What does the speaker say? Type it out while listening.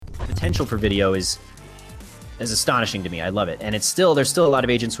potential for video is astonishing to me. I love it. And there's still a lot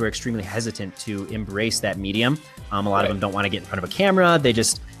of agents who are extremely hesitant to embrace that medium. A lot of them don't want to get in front of a camera. They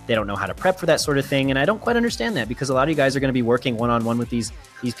don't know how to prep for that sort of thing. And I don't quite understand that, because a lot of you guys are going to be working one-on-one with these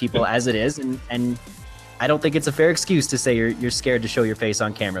people as it is. And I don't think it's a fair excuse to say you're scared to show your face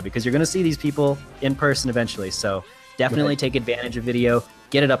on camera, because you're going to see these people in person eventually. So definitely take advantage of video,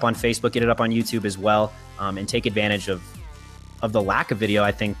 get it up on Facebook, get it up on YouTube as well, and take advantage of the lack of video,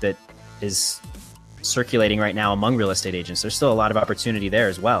 I think, that is circulating right now among real estate agents. There's still a lot of opportunity there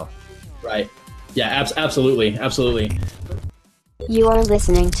as well. Right. Yeah, absolutely. Absolutely. You are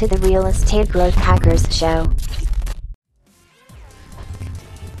listening to the Real Estate Growth Hackers Show.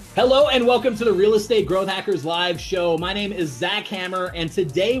 Hello and welcome to the Real Estate Growth Hackers Live show. My name is Zach Hammer, and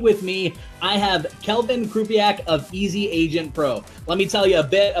today with me, I have Kelvin Krupiak of Easy Agent Pro. Let me tell you a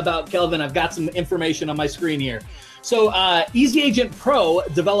bit about Kelvin. I've got some information on my screen here. So Easy Agent Pro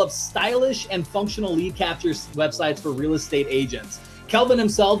develops stylish and functional lead capture websites for real estate agents. Kelvin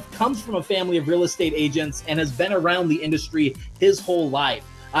himself comes from a family of real estate agents and has been around the industry his whole life.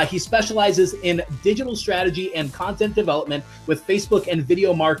 He specializes in digital strategy and content development, with Facebook and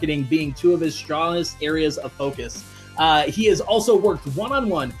video marketing being two of his strongest areas of focus. He has also worked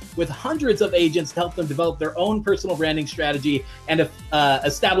one-on-one with hundreds of agents to help them develop their own personal branding strategy and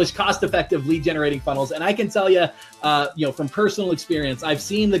establish cost-effective lead generating funnels. And I can tell you, from personal experience, I've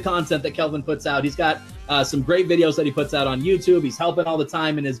seen the content that Kelvin puts out. He's got some great videos that he puts out on YouTube. He's helping all the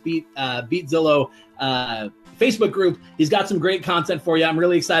time in his Beat Zillow Facebook group. He's got some great content for you. I'm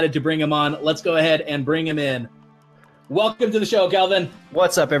really excited to bring him on. Let's go ahead and bring him in. Welcome to the show, Kelvin.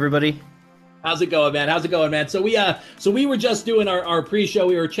 What's up, everybody? How's it going, man? So we were just doing our pre-show.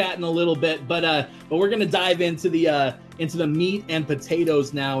 We were chatting a little bit, but we're gonna dive into the meat and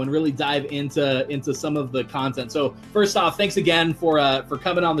potatoes now, and really dive into some of the content. So first off, thanks again for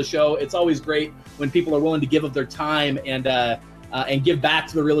coming on the show. It's always great when people are willing to give up their time and give back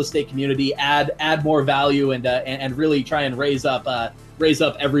to the real estate community, add more value, and really try and raise up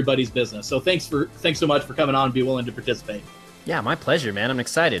everybody's business. So thanks so much for coming on and be willing to participate. Yeah, my pleasure, man. I'm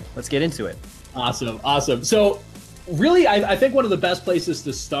excited. Let's get into it. Awesome. So really, I think one of the best places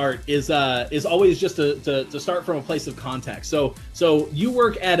to start is always just to start from a place of context. So you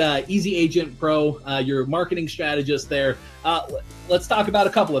work at Easy Agent Pro. You're a marketing strategist there. Let's talk about a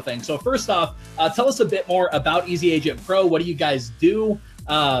couple of things. So first off, tell us a bit more about Easy Agent Pro. What do you guys do?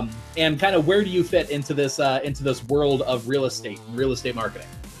 And kind of where do you fit into this world of real estate marketing?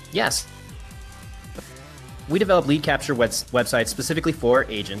 Yes. We develop lead capture websites specifically for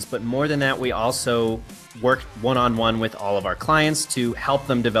agents, but more than that, we also work one-on-one with all of our clients to help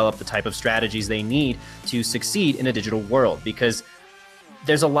them develop the type of strategies they need to succeed in a digital world. Because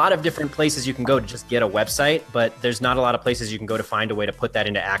there's a lot of different places you can go to just get a website, but there's not a lot of places you can go to find a way to put that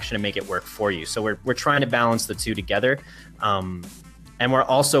into action and make it work for you. So we're trying to balance the two together. And we're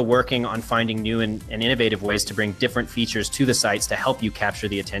also working on finding new and innovative ways to bring different features to the sites to help you capture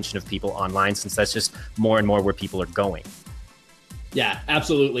the attention of people online, since that's just more and more where people are going. Yeah,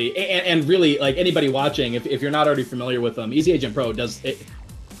 absolutely. And really, like anybody watching, if you're not already familiar with them, Easy Agent Pro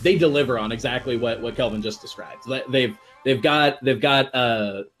they deliver on exactly what Kelvin just described. They've got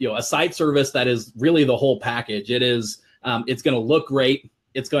a site service that is really the whole package. It's going to look great.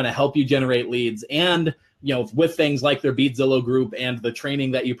 It's going to help you generate leads, and with things like their Beat Zillow group and the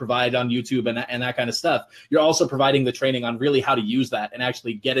training that you provide on YouTube and that kind of stuff, you're also providing the training on really how to use that and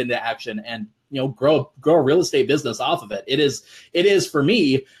actually get into action and grow a real estate business off of it. It is for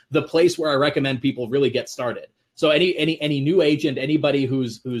me the place where I recommend people really get started. So any new agent, anybody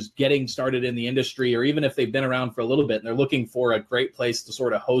who's getting started in the industry, or even if they've been around for a little bit and they're looking for a great place to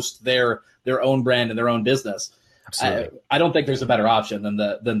sort of host their own brand and their own business. Absolutely. I don't think there's a better option than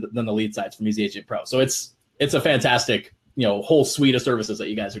the lead sites from Easy Agent Pro. So it's a fantastic, whole suite of services that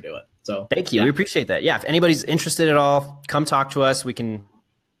you guys are doing. So thank you. Yeah. We appreciate that. Yeah. If anybody's interested at all, come talk to us. We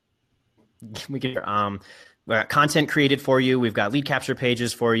got content created for you. We've got lead capture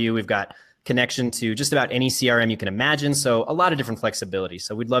pages for you. We've got connection to just about any CRM you can imagine. So a lot of different flexibility.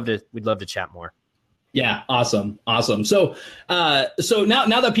 So we'd love to chat more. Yeah. Awesome. So now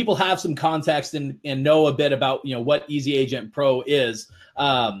that people have some context and know a bit about, what Easy Agent Pro is,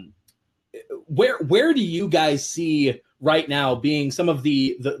 where do you guys see right now being some of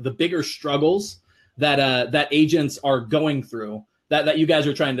the bigger struggles that agents are going through that you guys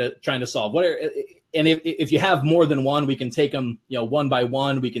are trying to solve? And if you have more than one, we can take them, one by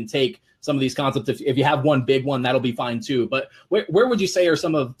one. We can take some of these concepts. If you have one big one, that'll be fine too. But where would you say are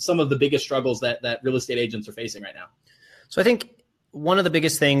some of the biggest struggles that real estate agents are facing right now? So I think one of the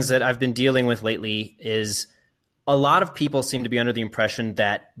biggest things that I've been dealing with lately is a lot of people seem to be under the impression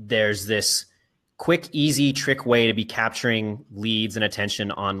that there's this quick, easy trick way to be capturing leads and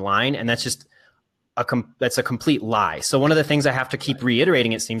attention online. And that's just that's a complete lie. So one of the things I have to keep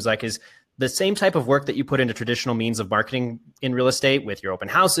reiterating, it seems like, is the same type of work that you put into traditional means of marketing in real estate, with your open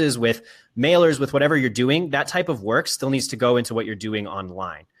houses, with mailers, with whatever you're doing, that type of work still needs to go into what you're doing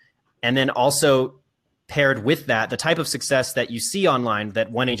online. And then also paired with that, the type of success that you see online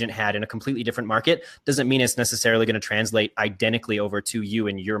that one agent had in a completely different market doesn't mean it's necessarily going to translate identically over to you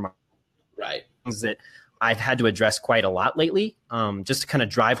and your market. Right. Things that I've had to address quite a lot lately, just to kind of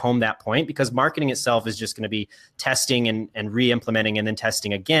drive home that point, because marketing itself is just going to be testing and re-implementing and then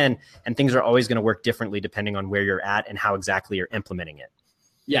testing again. And things are always going to work differently depending on where you're at and how exactly you're implementing it.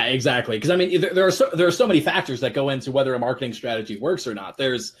 Yeah, exactly. Because I mean, there are so many factors that go into whether a marketing strategy works or not.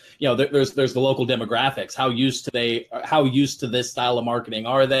 There's the local demographics. How used to this style of marketing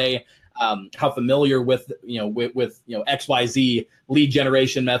are they? How familiar with XYZ lead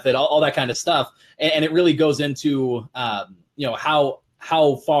generation method, all that kind of stuff, and it really goes into how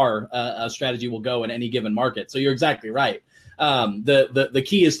far a strategy will go in any given market. So you're exactly right. The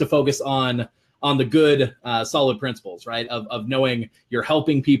key is to focus on the good, solid principles, right? Of knowing you're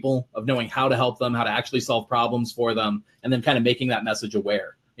helping people, of knowing how to help them, how to actually solve problems for them, and then kind of making that message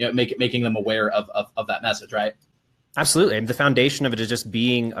aware. Making them aware of that message, right? Absolutely. And the foundation of it is just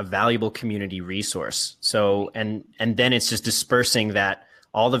being a valuable community resource. So, and then it's just dispersing that,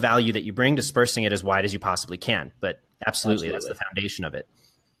 all the value that you bring, dispersing it as wide as you possibly can. But absolutely. That's the foundation of it.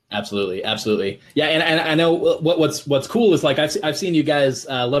 Absolutely. Yeah. And I know what's cool is, like, I've seen you guys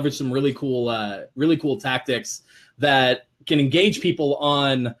leverage some really cool tactics that can engage people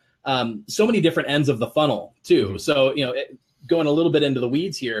on so many different ends of the funnel too. Mm-hmm. So, going a little bit into the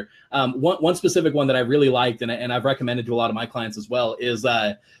weeds here, one specific one that I really liked, and I've recommended to a lot of my clients as well, is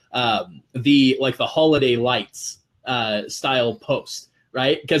the holiday lights style post,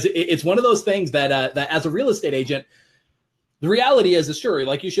 right? Because it's one of those things that as a real estate agent, the reality is sure,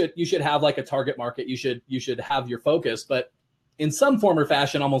 like, you should have like a target market, you should have your focus, but in some form or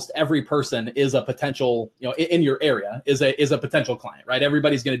fashion, almost every person is a potential, in your area is a potential client, right?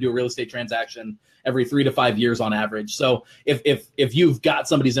 Everybody's going to do a real estate transaction every 3 to 5 years on average. So if you've got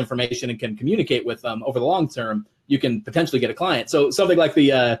somebody's information and can communicate with them over the long term, you can potentially get a client. So something like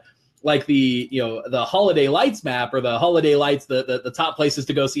the holiday lights map, or the holiday lights, the top places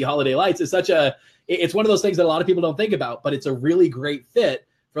to go see holiday lights, is it's one of those things that a lot of people don't think about, but it's a really great fit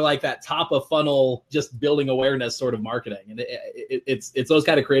for like that top of funnel, just building awareness sort of marketing. And it's those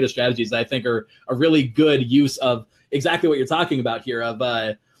kind of creative strategies that I think are a really good use of exactly what you're talking about here, of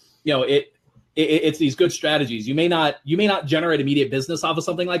it's these good strategies. You may not generate immediate business off of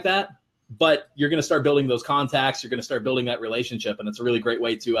something like that, but you're going to start building those contacts, you're going to start building that relationship, and it's a really great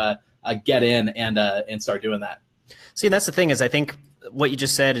way to get in and start doing that. See, that's the thing, is I think what you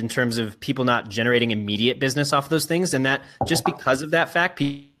just said in terms of people not generating immediate business off of those things, and that just because of that fact,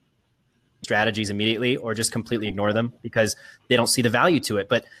 people strategies immediately or just completely ignore them because they don't see the value to it.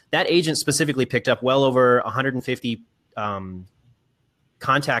 But that agent specifically picked up well over 150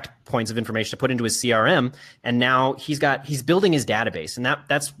 contact points of information to put into his CRM, and now he's building his database, and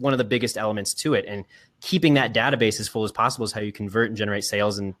that's one of the biggest elements to it. And keeping that database as full as possible is how you convert and generate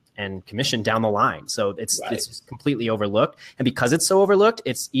sales and commission down the line. So it's just completely overlooked, and because it's so overlooked,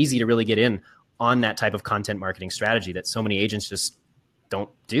 it's easy to really get in on that type of content marketing strategy that so many agents just don't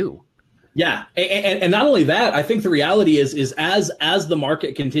do. Yeah, and not only that, I think the reality is as the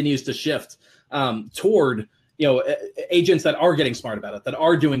market continues to shift toward agents that are getting smart about it, that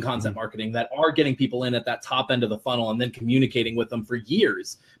are doing content marketing, that are getting people in at that top end of the funnel and then communicating with them for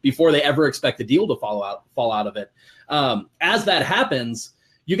years before they ever expect a deal to fall out of it. As that happens,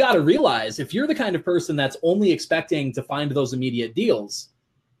 you got to realize, if you're the kind of person that's only expecting to find those immediate deals,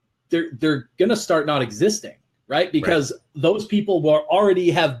 they're going to start not existing, right? Because those people will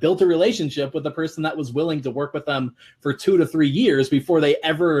already have built a relationship with the person that was willing to work with them for 2 to 3 years before they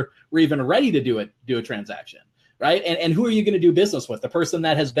ever were even ready to do a transaction. Right. And who are you going to do business with? The person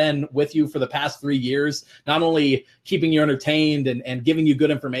that has been with you for the past 3 years, not only keeping you entertained and giving you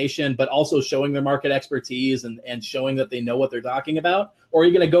good information, but also showing their market expertise and showing that they know what they're talking about? Or are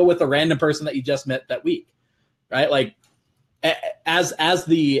you going to go with a random person that you just met that week? Right. Like, as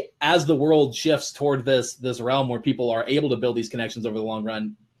the world shifts toward this realm where people are able to build these connections over the long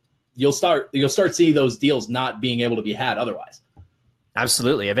run, you'll start seeing those deals not being able to be had otherwise.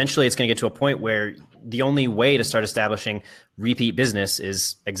 Absolutely. Eventually, it's going to get to a point where the only way to start establishing repeat business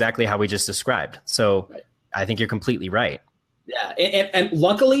is exactly how we just described. So I think you're completely right. Yeah. And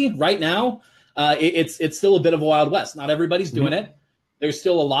luckily right now, it's still a bit of a Wild West. Not everybody's doing it, there's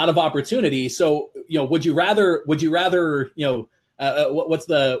still a lot of opportunity. So, would you rather, what's that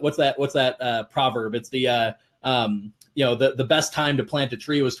proverb? It's the best time to plant a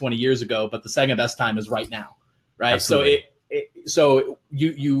tree was 20 years ago, but the second best time is right now. Right. Absolutely. So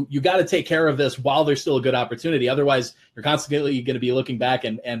you got to take care of this while there's still a good opportunity. Otherwise, you're constantly going to be looking back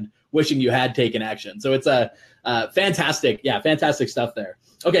and wishing you had taken action. So it's fantastic stuff there.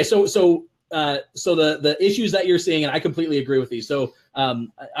 Okay, so the issues that you're seeing, and I completely agree with these. So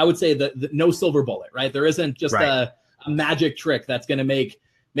I would say that no silver bullet, right? There isn't just a magic trick that's going to make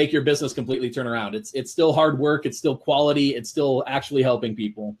your business completely turn around. It's still hard work. It's still quality. It's still actually helping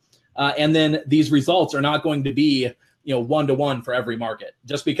people. And then these results are not going to be one-to-one for every market.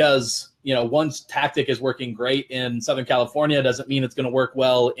 Just because one tactic is working great in Southern California doesn't mean it's going to work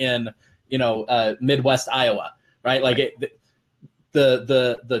well in Midwest Iowa, right? Like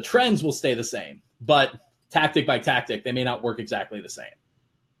the trends will stay the same, but tactic by tactic, they may not work exactly the same.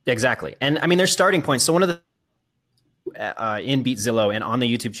 Exactly. And I mean, there's starting points. So one of the in Beat Zillow and on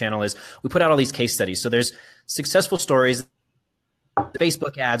the YouTube channel is we put out all these case studies. So there's successful stories,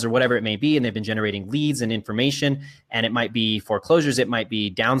 Facebook ads or whatever it may be, and they've been generating leads and information, and it might be foreclosures, it might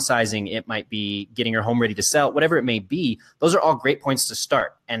be downsizing, it might be getting your home ready to sell, whatever it may be. Those are all great points to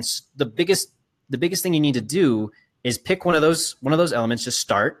start. And the biggest thing you need to do is pick one of those elements, just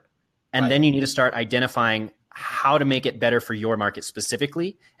start, and then you need to start identifying how to make it better for your market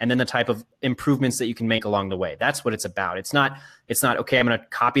specifically, and then the type of improvements that you can make along the way. That's what it's about. It's not, okay, I'm going to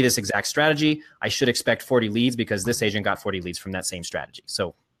copy this exact strategy. I should expect 40 leads because this agent got 40 leads from that same strategy.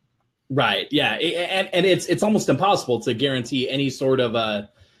 So, right. Yeah. And it's almost impossible to guarantee any sort of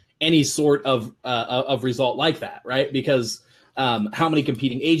result like that. Right. Because how many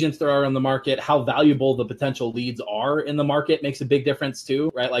competing agents there are on the market, how valuable the potential leads are in the market makes a big difference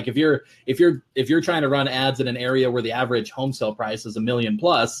too, right? Like if you're trying to run ads in an area where the average home sale price is $1 million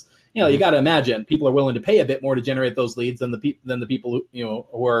plus, you got to imagine people are willing to pay a bit more to generate those leads than the people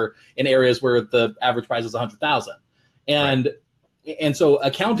who are in areas where the average price is 100,000. And so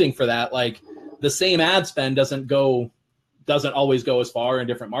accounting for that, like the same ad spend doesn't always go as far in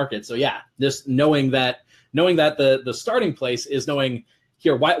different markets. So yeah, just knowing that the starting place is knowing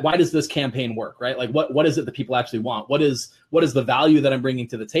here, why does this campaign work, right? Like what is it that people actually want? What is the value that I'm bringing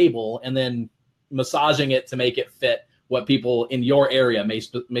to the table? And then massaging it to make it fit what people in your area may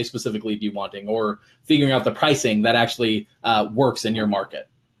specifically be wanting, or figuring out the pricing that actually works in your market.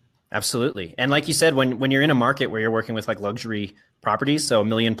 Absolutely. And like you said, when you're in a market where you're working with like luxury properties, so $1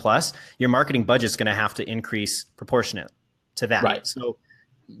 million plus, your marketing budget's going to have to increase proportionate to that. Right. So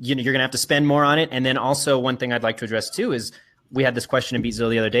you're going to have to spend more on it. And then also one thing I'd like to address too is we had this question in BeatZilla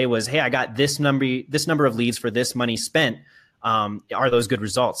the other day was, hey, I got this number of leads for this money spent. Are those good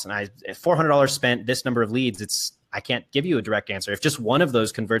results? And $400 spent, this number of leads, I can't give you a direct answer. If just one of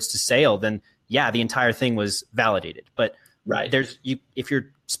those converts to sale, then yeah, the entire thing was validated. But if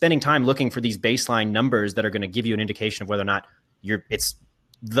you're spending time looking for these baseline numbers that are going to give you an indication of whether or not it's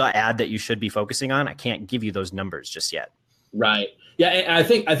the ad that you should be focusing on, I can't give you those numbers just yet. Right. Yeah, and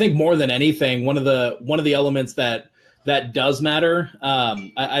I think more than anything, one of the elements that does matter,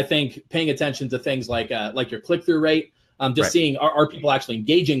 I think paying attention to things like your click-through rate, seeing are people actually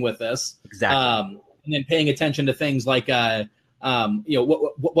engaging with this, exactly, and then paying attention to things like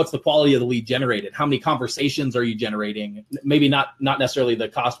what's the quality of the lead generated, how many conversations are you generating, maybe not necessarily the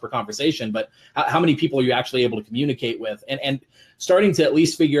cost per conversation, but how many people are you actually able to communicate with, and starting to at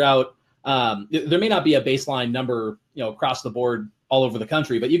least figure out. There may not be a baseline number, across the board all over the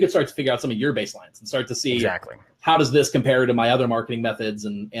country, but you could start to figure out some of your baselines and start to see exactly how does this compare to my other marketing methods,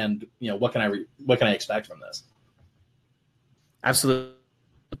 and what can I expect from this? Absolutely.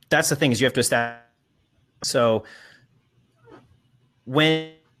 That's the thing is you have to establish. So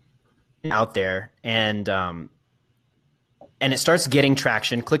when out there and it starts getting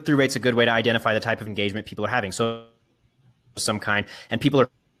traction, click-through rate's a good way to identify the type of engagement people are having. So some kind, and people are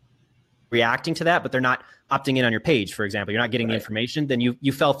reacting to that, but they're not opting in on your page, for example. You're not getting the information, then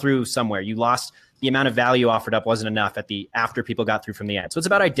you fell through somewhere. You lost the amount of value offered up wasn't enough after people got through from the ad. So it's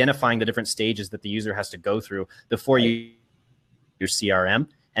about identifying the different stages that the user has to go through before your CRM.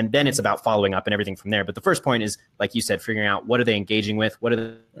 And then it's about following up and everything from there. But the first point is, like you said, figuring out what are they engaging with,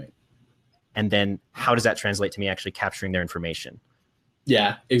 and then how does that translate to me actually capturing their information?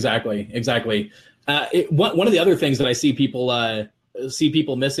 Yeah, exactly. One of the other things that I see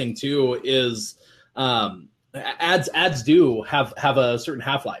people missing too is ads do have a certain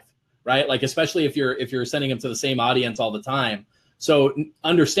half-life, right? Like especially if you're sending them to the same audience all the time. So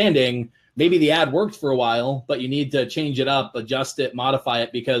understanding maybe the ad worked for a while, but you need to change it up, adjust it, modify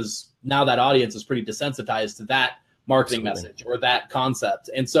it, because now that audience is pretty desensitized to that marketing Absolutely. message or that concept.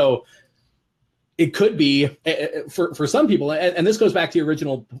 And so it could be for some people, and this goes back to your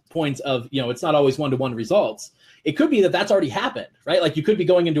original point of, it's not always one-to-one results. It could be that that's already happened, right? Like you could be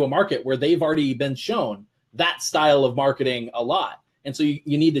going into a market where they've already been shown that style of marketing a lot. And so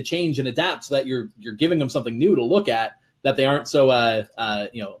you need to change and adapt so that you're giving them something new to look at that they aren't so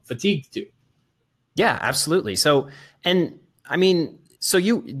fatigued to. Yeah, absolutely. So, and I mean, so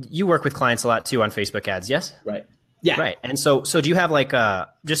you work with clients a lot too on Facebook ads, yes? Right. Yeah. Right. And so do you have like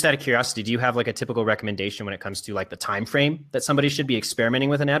just out of curiosity, do you have like a typical recommendation when it comes to like the time frame that somebody should be experimenting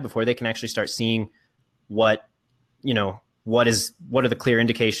with an ad before they can actually start seeing what are the clear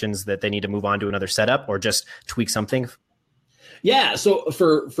indications that they need to move on to another setup or just tweak something? Yeah. So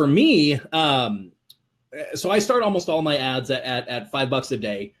for me, so I start almost all my ads at $5 a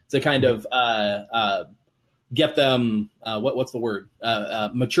day to kind of get them what's the word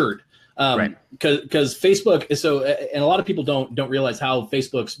matured. Right. Because Facebook is and a lot of people don't realize how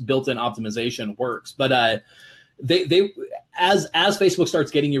Facebook's built-in optimization works, but they as Facebook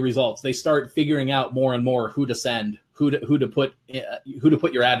starts getting you results, they start figuring out more and more who to send, who to put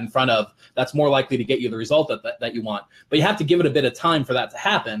your ad in front of. That's more likely to get you the result that you want. But you have to give it a bit of time for that to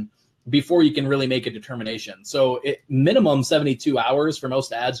happen before you can really make a determination. So minimum 72 hours for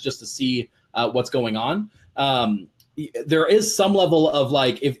most ads just to see what's going on. There is some level of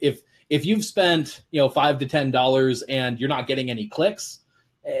like if you've spent $5 to $10 and you're not getting any clicks,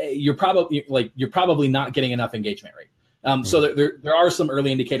 you're probably not getting enough engagement rate. So there are some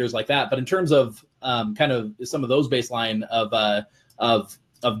early indicators like that. But in terms of kind of some of those baseline of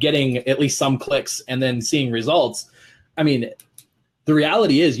getting at least some clicks and then seeing results, I mean, the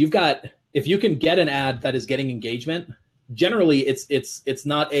reality is if you can get an ad that is getting engagement, generally it's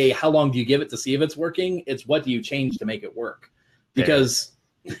not a how long do you give it to see if it's working, it's what do you change to make it work, because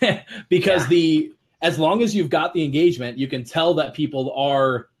as long as you've got the engagement, you can tell that people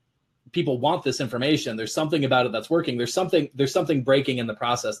want this information. There's something about it that's working. There's something breaking in the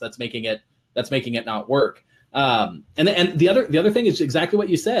process that's making it not work. And the other thing is exactly what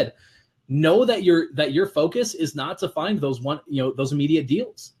you said. Know that your focus is not to find those immediate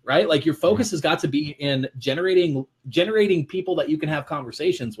deals, right? Like your focus has got to be in generating people that you can have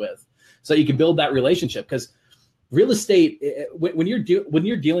conversations with, so you can build that relationship. Because real estate, when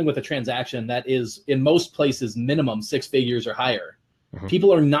you're dealing with a transaction that is in most places minimum 6 figures or higher,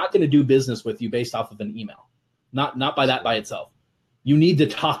 people are not going to do business with you based off of an email, not by that by itself. You need to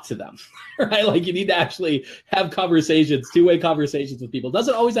talk to them, right? Like you need to actually have conversations, two-way conversations with people. It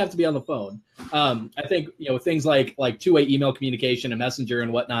doesn't always have to be on the phone. I think things like two-way email communication and Messenger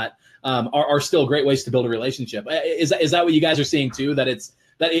and whatnot are still great ways to build a relationship. Is that what you guys are seeing too? That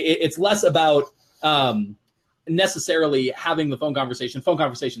it's less about necessarily having the phone conversation. Phone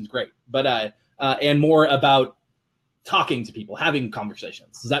conversation is great, but and more about talking to people, having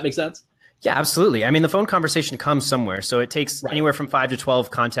conversations. Does that make sense? Yeah, absolutely. I mean, the phone conversation comes somewhere. So it takes anywhere from 5 to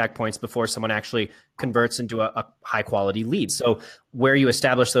 12 contact points before someone actually converts into a high quality lead. So where you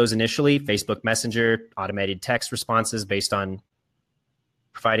establish those initially, Facebook Messenger, automated text responses based on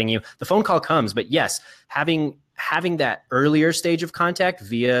providing you, the phone call comes. But yes, having that earlier stage of contact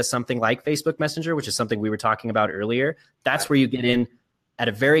via something like Facebook Messenger, which is something we were talking about earlier, that's where you get in at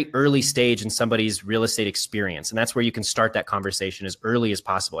a very early stage in somebody's real estate experience. And that's where you can start that conversation as early as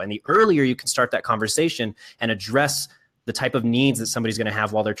possible. And the earlier you can start that conversation and address the type of needs that somebody's going to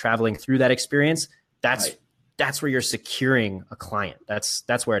have while they're traveling through that experience, that's where you're securing a client.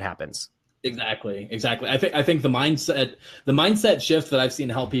 That's where it happens. Exactly. I think the mindset shift that I've seen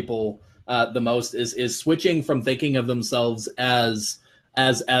help people the most is switching from thinking of themselves as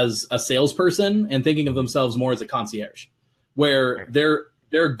a salesperson and thinking of themselves more as a concierge, where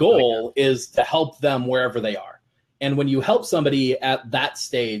their goal is to help them wherever they are. And when you help somebody at that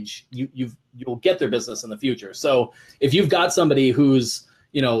stage, you'll get their business in the future. So if you've got somebody who's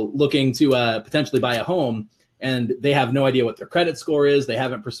looking to potentially buy a home and they have no idea what their credit score is, they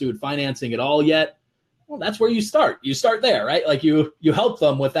haven't pursued financing at all yet, well, that's where you start. You start there, right? Like you help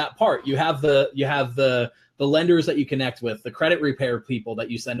them with that part. You have the lenders that you connect with, the credit repair people that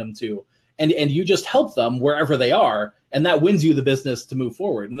you send them to, and you just help them wherever they are. And that wins you the business to move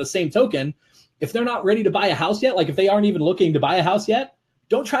forward. And the same token, if they're not ready to buy a house yet, like if they aren't even looking to buy a house yet,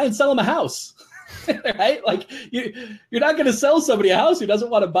 don't try and sell them a house, right? Like you're not going to sell somebody a house who doesn't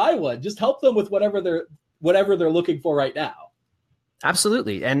want to buy one. Just help them with whatever they're looking for right now.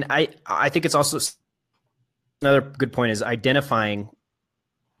 Absolutely. And I think it's also another good point is identifying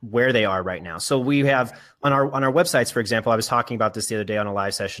where they are right now. So we have on our websites, for example, I was talking about this the other day on a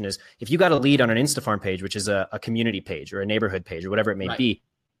live session, is if you got a lead on an InstaFarm page, which is a community page or a neighborhood page or whatever it may be,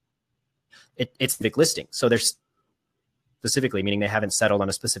 it's a big listing. So there's specifically, meaning they haven't settled on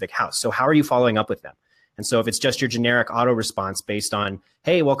a specific house. So how are you following up with them? And so if it's just your generic auto response based on,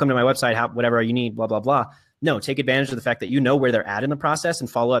 hey, welcome to my website, whatever you need, blah, blah, blah. No, take advantage of the fact that you know where they're at in the process and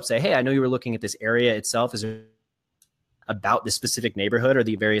follow up. Say, hey, I know you were looking at this area itself. Is there about this specific neighborhood or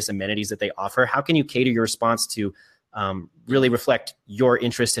the various amenities that they offer? How can you cater your response to really reflect your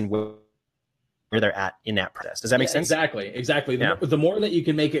interest in where they're at in that process? Does that make sense? Exactly. The more that you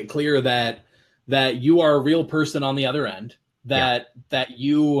can make it clear that you are a real person on the other end, that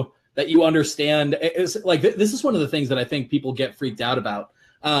you understand. It's like this is one of the things that I think people get freaked out about.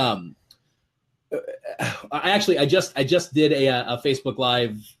 I just did a Facebook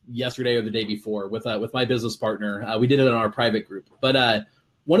Live yesterday or the day before with my business partner. We did it on our private group. But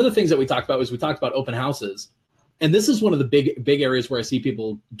one of the things that we talked about was we talked about open houses. And this is one of the big areas where I see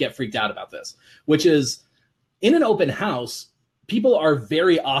people get freaked out about this, which is in an open house, people are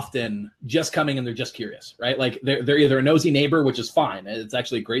very often just coming and they're just curious, right? Like they're either a nosy neighbor, which is fine. It's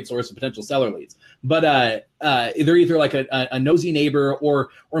actually a great source of potential seller leads. But they're either like a nosy neighbor or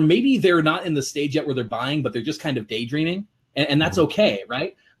maybe they're not in the stage yet where they're buying, but they're just kind of daydreaming. And that's okay,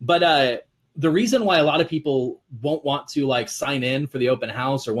 right? But the reason why a lot of people won't want to like sign in for the open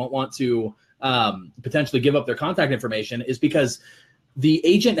house or won't want to potentially give up their contact information is because the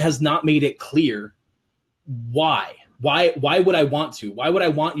agent has not made it clear why would I want to? Why would I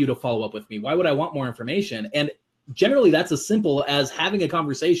want you to follow up with me? Why would I want more information? And generally that's as simple as having a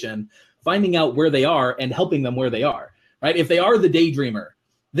conversation, finding out where they are and helping them where they are, right? If they are the daydreamer,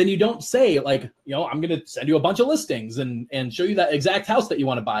 then you don't say like, I'm going to send you a bunch of listings and show you that exact house that you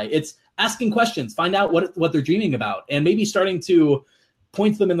want to buy. It's asking questions, find out what they're dreaming about, and maybe starting to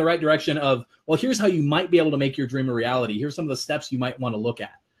point them in the right direction of, well, here's how you might be able to make your dream a reality. Here's some of the steps you might want to look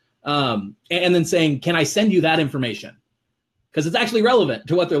at. And then saying, can I send you that information? Because it's actually relevant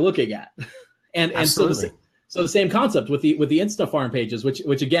to what they're looking at. and so the same concept with the InstaFarm pages,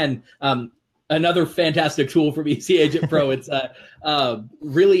 which again, another fantastic tool from Easy Agent Pro. It's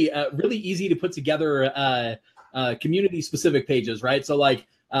really easy to put together community specific pages, right? So like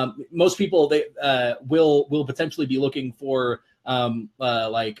most people they will potentially be looking for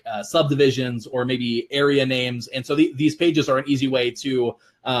subdivisions or maybe area names, and so these pages are an easy way to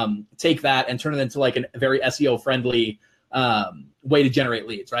take that and turn it into like a very SEO friendly way to generate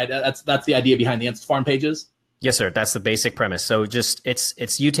leads, right? That's the idea behind the InstaFarm pages. Yes, sir. That's the basic premise. So just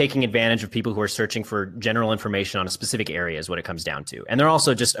it's you taking advantage of people who are searching for general information on a specific area is what it comes down to. And they're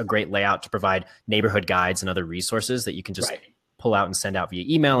also just a great layout to provide neighborhood guides and other resources that you can just pull out and send out via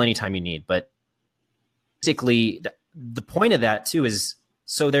email anytime you need. But basically, the point of that too is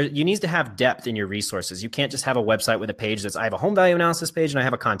so you need to have depth in your resources. You can't just have a website with a page I have a home value analysis page and I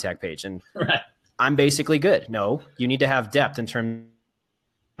have a contact page and I'm basically good. No, you need to have depth in terms of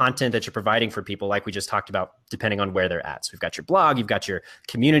content that you're providing for people, like we just talked about, depending on where they're at. So you've got your blog, you've got your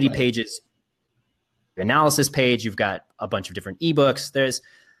community pages, your analysis page, you've got a bunch of different ebooks.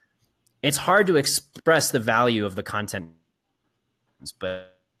 It's hard to express the value of the content,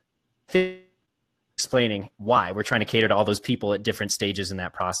 but explaining why we're trying to cater to all those people at different stages in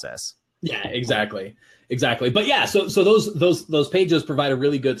that process. Yeah, exactly. But yeah, so those pages provide a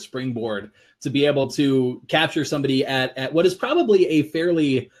really good springboard to be able to capture somebody at what is probably a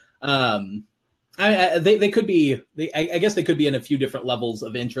fairly they could be I guess they could be in a few different levels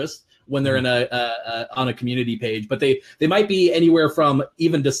of interest when they're in on a community page, but they might be anywhere from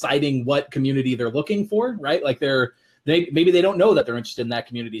even deciding what community they're looking for, right? Like maybe they don't know that they're interested in that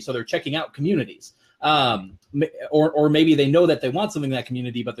community, so they're checking out communities. Or maybe they know that they want something in that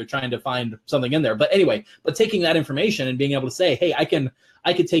community, but they're trying to find something in there. But anyway, taking that information and being able to say, hey, I can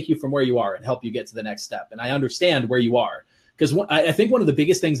take you from where you are and help you get to the next step. And I understand where you are. Because I think one of the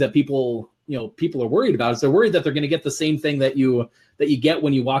biggest things that people are worried about is they're worried that they're going to get the same thing that you get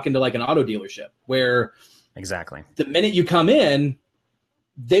when you walk into like an auto dealership, where exactly the minute you come in,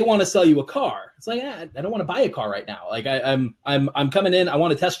 they want to sell you a car. It's like, I don't want to buy a car right now. Like I'm coming in. I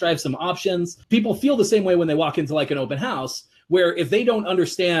want to test drive some options. People feel the same way when they walk into like an open house, where if they don't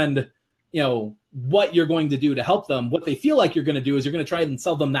understand, what you're going to do to help them, what they feel like you're going to do is you're going to try and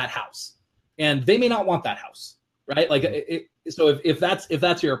sell them that house, and they may not want that house, right? Like so if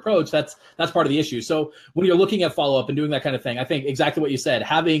that's your approach, that's part of the issue. So when you're looking at follow up and doing that kind of thing, I think exactly what you said,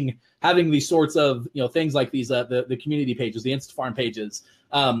 having these sorts of things like these the community pages, the InstaFarm pages,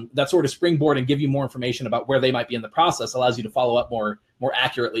 that sort of springboard and give you more information about where they might be in the process allows you to follow up more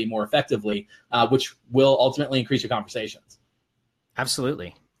accurately, more effectively, which will ultimately increase your conversations.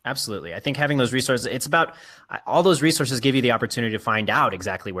 Absolutely. I think having those resources, it's about all those resources give you the opportunity to find out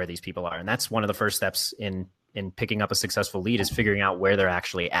exactly where these people are. And that's one of the first steps in picking up a successful lead, is figuring out where they're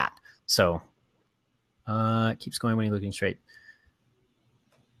actually at. So It keeps going when you're looking straight.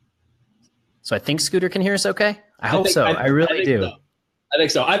 So I think Scooter can hear us okay. I hope so. I really do. So. I think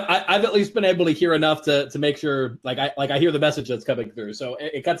so. I've at least been able to hear enough to make sure, I hear the message that's coming through. So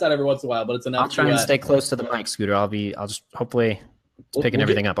it cuts out every once in a while, but it's enough. I'll try and stay close to the mic, Scooter. I'll just hopefully picking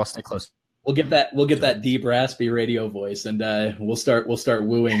everything up. I'll stay close. We'll get that deep raspy radio voice, and we'll start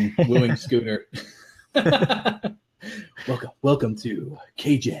wooing Scooter. Welcome to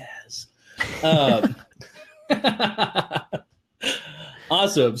K-Jazz.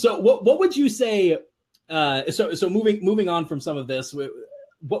 Awesome. So what would you say? So moving on from some of this,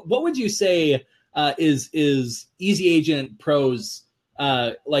 what would you say is Easy Agent Pro's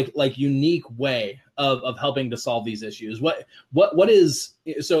like unique way of helping to solve these issues? What is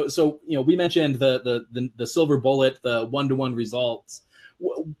so we mentioned the silver bullet, the one-to-one results.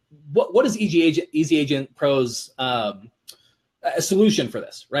 What is Easy Agent Pro's solution for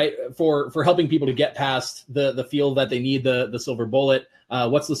this, right? For helping people to get past the feel that they need the silver bullet.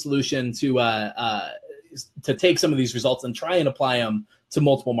 What's the solution to take some of these results and try and apply them to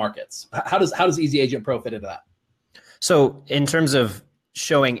multiple markets? How does Easy Agent Pro fit into that? So in terms of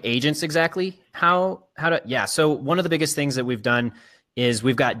showing agents exactly how to, so one of the biggest things that we've done is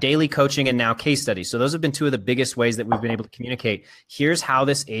we've got daily coaching and now case studies. So those have been two of the biggest ways that we've been able to communicate. Here's how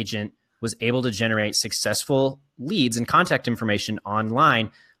this agent was able to generate successful leads and contact information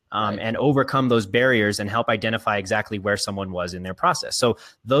online, and overcome those barriers and help identify exactly where someone was in their process. So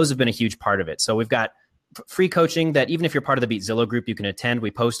those have been a huge part of it. So we've got free coaching that even if you're part of the Beat Zillow group, you can attend.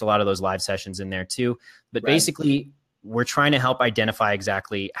 We post a lot of those live sessions in there too. But basically, we're trying to help identify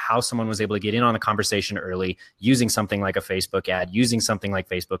exactly how someone was able to get in on the conversation early using something like a Facebook ad, using something like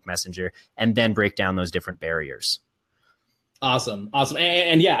Facebook Messenger, and then break down those different barriers. Awesome.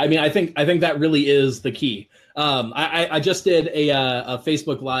 And yeah, I mean, I think that really is the key. I just did a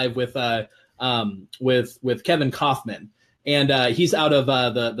Facebook Live with Kevin Kaufman, and he's out of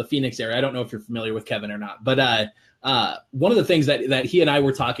the Phoenix area. I don't know if you're familiar with Kevin or not, but one of the things that he and I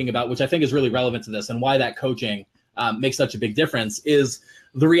were talking about, which I think is really relevant to this and why that coaching makes such a big difference, is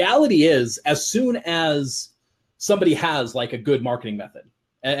the reality is as soon as somebody has like a good marketing method,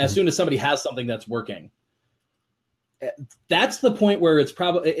 as soon as somebody has something that's working, that's the point where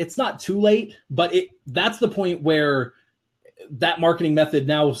it's not too late, but that's the point where that marketing method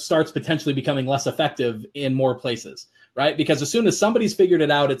now starts potentially becoming less effective in more places, right? Because as soon as somebody's figured it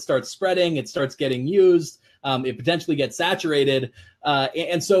out, it starts spreading, it starts getting used, it potentially gets saturated.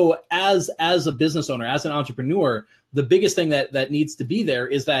 And so as a business owner, as an entrepreneur, the biggest thing that needs to be there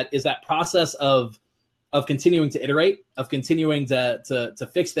is that process of continuing to iterate, of continuing to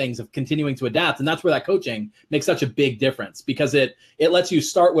fix things, of continuing to adapt. And that's where that coaching makes such a big difference, because it lets you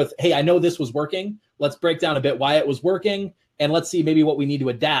start with, hey, I know this was working. Let's break down a bit why it was working. And let's see maybe what we need to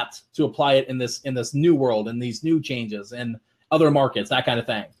adapt to apply it in this new world and these new changes and other markets, that kind of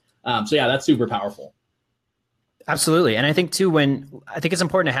thing. So yeah, that's super powerful. Absolutely. And I think too, I think it's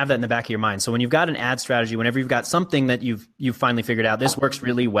important to have that in the back of your mind. So when you've got an ad strategy, whenever you've got something that you've finally figured out, this works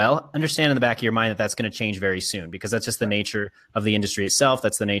really well, understand in the back of your mind that that's going to change very soon, because that's just the nature of the industry itself.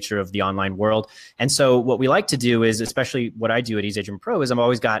 That's the nature of the online world. And so what we like to do is, especially what I do at Easy Agent Pro, is I've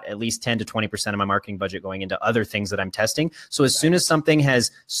always got at least 10 to 20% of my marketing budget going into other things that I'm testing. So as soon as something has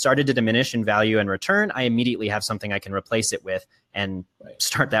started to diminish in value and return, I immediately have something I can replace it with and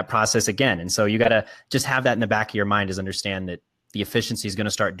start that process again. And so you got to just have that in the back of your mind, is understand that the efficiency is going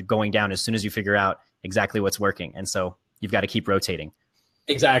to start going down as soon as you figure out exactly what's working. And so you've got to keep rotating.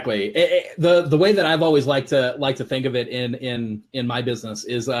 Exactly. The way that I've always liked to think of it in my business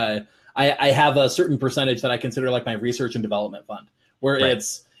is I have a certain percentage that I consider like my research and development fund, where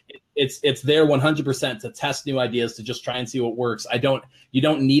it's there 100% to test new ideas, to just try and see what works. You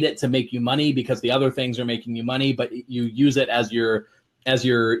don't need it to make you money because the other things are making you money, but you use it as your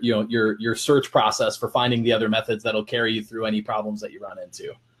search process for finding the other methods that'll carry you through any problems that you run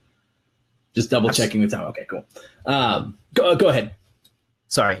into. Just double checking the time. Okay, cool. Go ahead.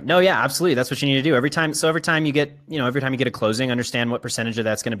 Sorry. No, yeah, absolutely. That's what you need to do every time. So every time you get a closing, understand what percentage of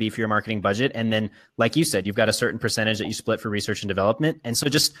that's going to be for your marketing budget. And then, like you said, you've got a certain percentage that you split for research and development. And so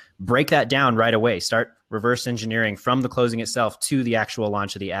just break that down right away. Start reverse engineering from the closing itself to the actual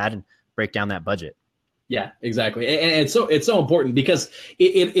launch of the ad and break down that budget. Yeah, exactly. And it's so important, because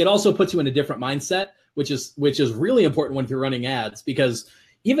it also puts you in a different mindset, which is really important when you're running ads, because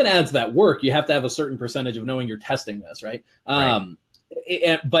even ads that work, you have to have a certain percentage of knowing you're testing this, right?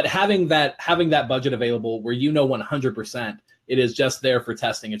 But having that budget available where 100% it is just there for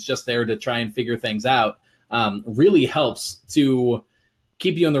testing, it's just there to try and figure things out, really helps to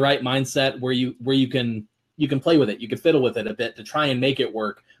keep you in the right mindset where you can you can play with it, you can fiddle with it a bit to try and make it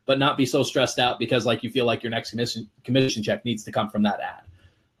work, but not be so stressed out because like you feel like your next commission check needs to come from that ad.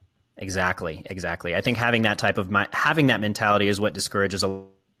 Exactly. I think having that mentality is what discourages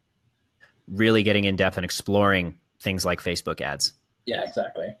really getting in depth and exploring things like Facebook ads. Yeah,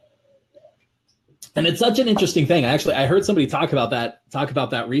 exactly. And it's such an interesting thing. I heard somebody talk about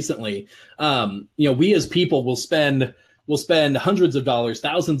that recently. We as people will spend hundreds of dollars,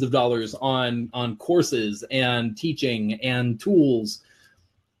 thousands of dollars on courses and teaching and tools,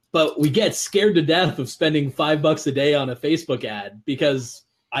 but we get scared to death of spending $5 a day on a Facebook ad because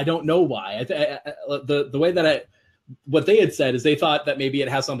I don't know why. The way that what they had said is they thought that maybe it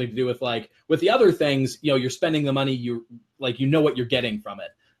has something to do with like with the other things, you're spending the money, what you're getting from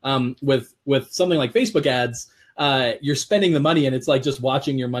it. With something like Facebook ads, you're spending the money and it's like just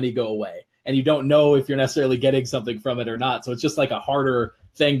watching your money go away and you don't know if you're necessarily getting something from it or not. So it's just like a harder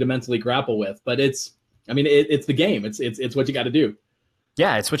thing to mentally grapple with, but it's the game. It's what you got to do.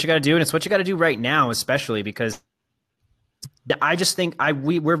 Yeah, it's what you got to do. And it's what you got to do right now, especially because I just think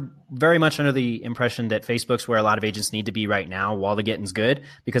we're very much under the impression that Facebook's where a lot of agents need to be right now while the getting's good,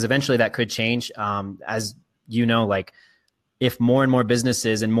 because eventually that could change. As you know, like if more and more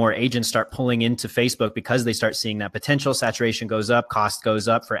businesses and more agents start pulling into Facebook because they start seeing that potential, saturation goes up, cost goes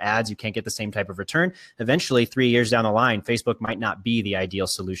up for ads, you can't get the same type of return. Eventually, 3 years down the line, Facebook might not be the ideal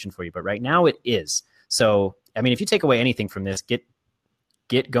solution for you, but right now it is. So, if you take away anything from this, get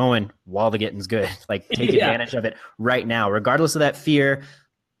going while the getting's good. Like take advantage of it right now, regardless of that fear.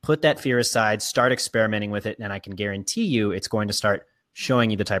 Put that fear aside, start experimenting with it, and I can guarantee you it's going to start showing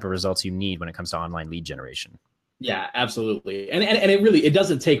you the type of results you need when it comes to online lead generation. Yeah, absolutely. And it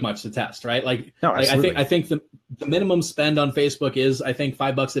doesn't take much to test, right? No, I think the minimum spend on Facebook is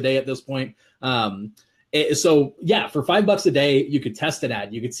 $5 a day at this point. So yeah, for $5 a day, you could test an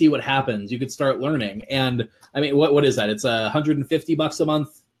ad, you could see what happens, you could start learning. And what is that? It's $150 a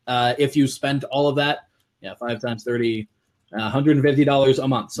month if you spend all of that. Yeah, 5 times 30, $150 a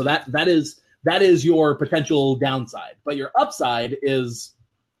month. So that is your potential downside. But your upside is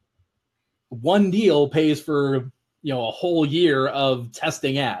one deal pays for a whole year of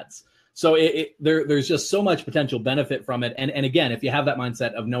testing ads. So there's just so much potential benefit from it. And again, if you have that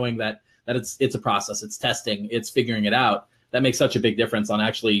mindset of knowing that it's a process, it's testing, it's figuring it out, that makes such a big difference on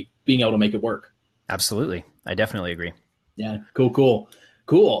actually being able to make it work. Absolutely. I definitely agree. Yeah. Cool.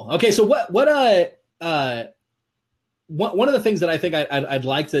 Okay. So one of the things that I think I'd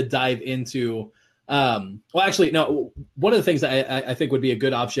like to dive into, one of the things that I think would be a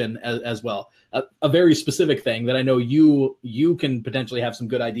good option as well, a very specific thing that I know you can potentially have some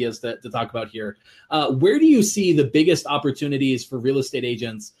good ideas to talk about here. Where do you see the biggest opportunities for real estate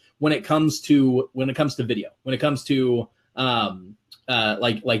agents when it comes to video, when it comes to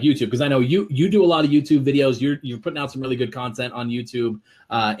like YouTube? Because I know you do a lot of YouTube videos. You're putting out some really good content on YouTube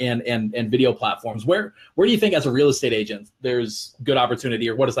and video platforms. Where do you think as a real estate agent there's good opportunity,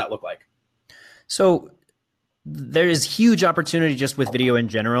 or what does that look like? So there is huge opportunity just with video in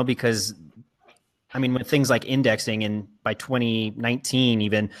general, because with things like indexing, and by 2019,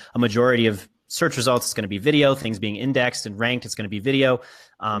 even a majority of search results is going to be video, things being indexed and ranked, it's going to be video.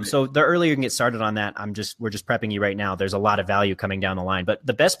 So the earlier you can get started on that, we're just prepping you right now. There's a lot of value coming down the line, but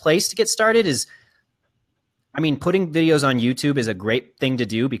the best place to get started is, putting videos on YouTube is a great thing to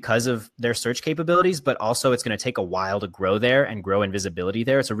do because of their search capabilities, but also it's going to take a while to grow there and grow in visibility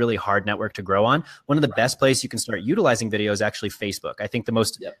there. It's a really hard network to grow on. One of the best places you can start utilizing video is actually Facebook. I think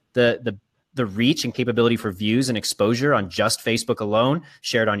the reach and capability for views and exposure on just Facebook alone,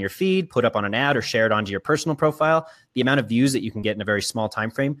 shared on your feed, put up on an ad, or shared onto your personal profile, the amount of views that you can get in a very small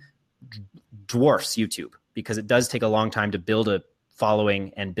time frame dwarfs YouTube, because it does take a long time to build a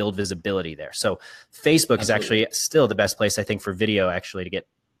following and build visibility there. So Facebook is actually still the best place, I think, for video actually to get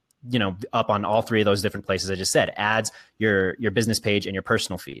up on all three of those different places I just said: ads, your business page, and your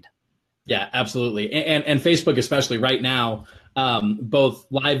personal feed. Yeah, absolutely. And Facebook, especially right now, both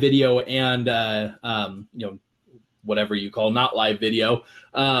live video and whatever you call not live video,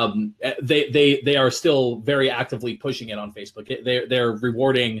 they are still very actively pushing it on Facebook. They're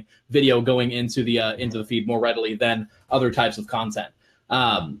rewarding video going into the feed more readily than other types of content.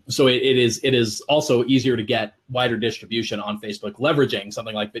 So it is also easier to get wider distribution on Facebook, leveraging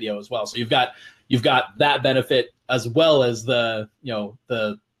something like video as well. So you've got that benefit, as well as the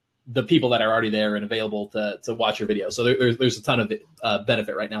people that are already there and available to watch your video. So there's a ton of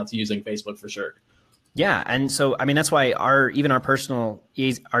benefit right now to using Facebook for sure. Yeah. And so, that's why our Easy Agent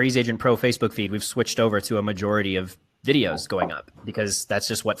Pro Facebook feed, we've switched over to a majority of videos going up because that's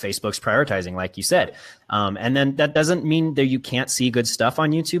just what Facebook's prioritizing, like you said. And then that doesn't mean that you can't see good stuff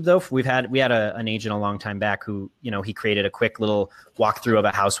on YouTube, though. We had an agent a long time back who, he created a quick little walkthrough of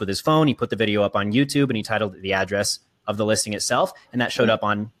a house with his phone. He put the video up on YouTube and he titled it the address of the listing itself, and that showed up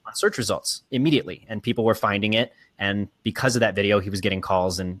on search results immediately, and people were finding it. And because of that video, he was getting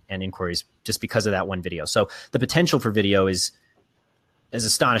calls and inquiries just because of that one video. So the potential for video is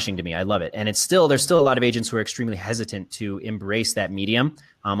astonishing to me. I love it. And there's still a lot of agents who are extremely hesitant to embrace that medium.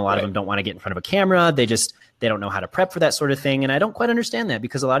 A lot of them don't want to get in front of a camera. They don't know how to prep for that sort of thing. And I don't quite understand that,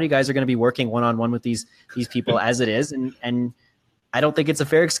 because a lot of you guys are going to be working one-on-one with these people as it is. And I don't think it's a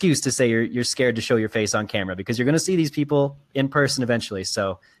fair excuse to say you're scared to show your face on camera, because you're going to see these people in person eventually.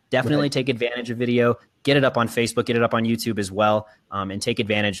 So definitely take advantage of video, get it up on Facebook, get it up on YouTube as well. And take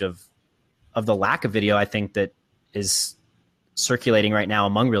advantage of the lack of video, I think, that is circulating right now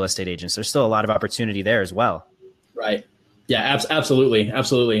among real estate agents. There's still a lot of opportunity there as well. Right. Yeah, absolutely.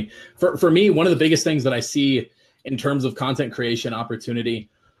 Absolutely. For me, one of the biggest things that I see in terms of content creation opportunity,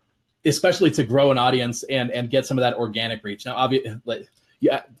 especially to grow an audience and get some of that organic reach. Now, obviously,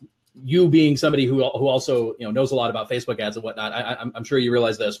 you being somebody who also knows a lot about Facebook ads and whatnot, I'm sure you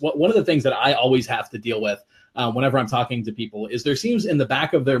realize this. One of the things that I always have to deal with whenever I'm talking to people is there seems in the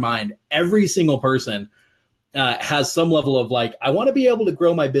back of their mind, every single person has some level of like, I want to be able to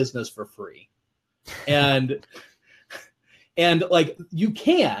grow my business for free. And like, you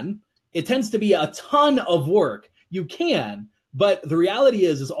can, it tends to be a ton of work. You can, but the reality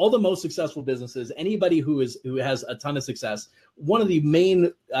is all the most successful businesses, anybody who has a ton of success, one of the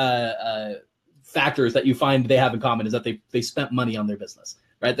main factors that you find they have in common is that they spent money on their business,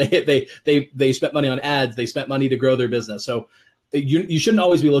 right? They spent money on ads, they spent money to grow their business. So you shouldn't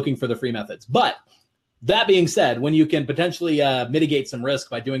always be looking for the free methods. But that being said, when you can potentially mitigate some risk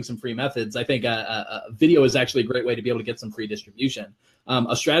by doing some free methods, I think video is actually a great way to be able to get some free distribution.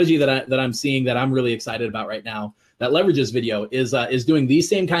 A strategy that I'm seeing that I'm really excited about right now that leverages video is doing these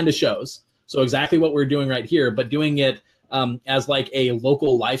same kind of shows. So exactly what we're doing right here, but doing it as like a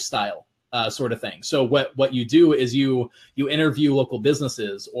local lifestyle sort of thing. So what you do is you interview local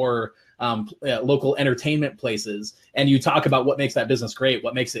businesses or local entertainment places, and you talk about what makes that business great,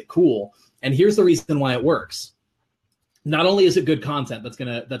 what makes it cool. And here's the reason why it works. Not only is it good content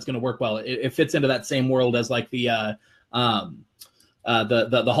that's gonna work well, it fits into that same world as like the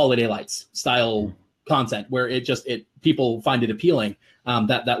holiday lights style content, where people find it appealing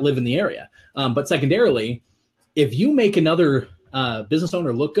that live in the area. But secondarily, if you make another business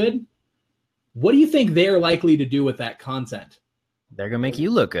owner look good, what do you think they're likely to do with that content? They're gonna make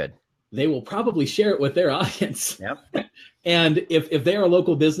you look good. They will probably share it with their audience. Yep. And if they're a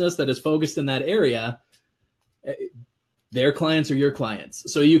local business that is focused in that area, their clients are your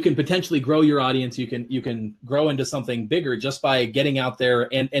clients. So you can potentially grow your audience. You can grow into something bigger just by getting out there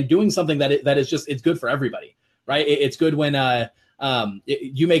and doing something that is just, it's good for everybody, right? It's good when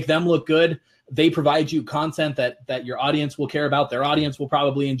you make them look good. They provide you content that your audience will care about. Their audience will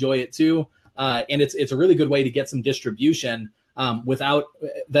probably enjoy it too. And it's a really good way to get some distribution without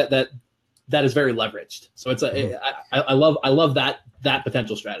that is very leveraged. So I love that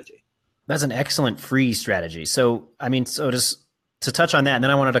potential strategy. That's an excellent free strategy. So, just to touch on that, and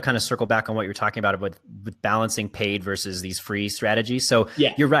then I wanted to kind of circle back on what you're talking about with balancing paid versus these free strategies. So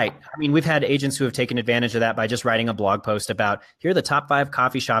yeah, you're right. We've had agents who have taken advantage of that by just writing a blog post about, here are the top 5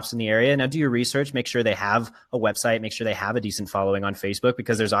 coffee shops in the area. Now do your research, make sure they have a website, make sure they have a decent following on Facebook,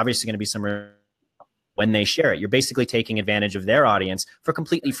 because there's obviously going to be some when they share it. You're basically taking advantage of their audience for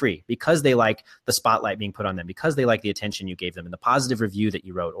completely free because they like the spotlight being put on them, because they like the attention you gave them and the positive review that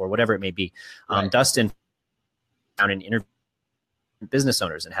you wrote or whatever it may be. Right. Dustin found an interview with business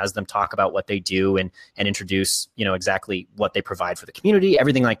owners and has them talk about what they do and introduce, exactly what they provide for the community,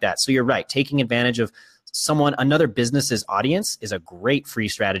 everything like that. So you're right. Taking advantage of another business's audience is a great free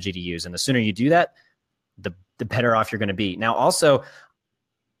strategy to use. And the sooner you do that, the better off you're going to be. Now, also,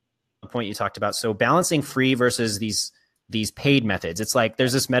 point you talked about, so balancing free versus these paid methods. It's like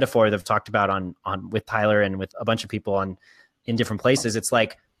there's this metaphor that I've talked about on with Tyler and with a bunch of people in different places. It's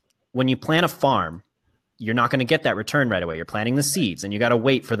like when you plant a farm, you're not going to get that return right away. You're planting the seeds and you got to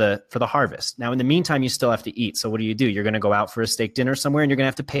wait for the harvest. Now in the meantime, you still have to eat. So what do? You're going to go out for a steak dinner somewhere and you're going to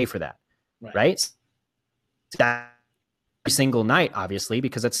have to pay for that, right? That every single night, obviously,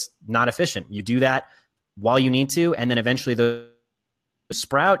 because it's not efficient. You do that while you need to, and then eventually the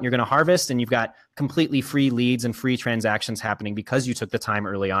sprout, and you're going to harvest, and you've got completely free leads and free transactions happening because you took the time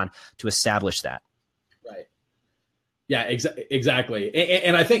early on to establish that. Right. Yeah, exactly.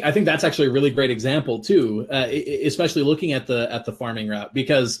 And I think that's actually a really great example too, especially looking at the farming route,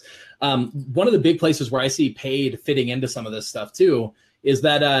 because one of the big places where I see paid fitting into some of this stuff too is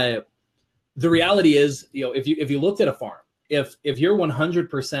that the reality is, if you looked at a farm, if you're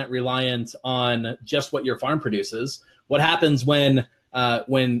 100% reliant on just what your farm produces, what happens when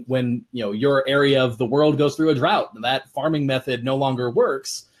your area of the world goes through a drought and that farming method no longer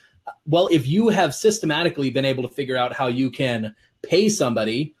works? Well, if you have systematically been able to figure out how you can pay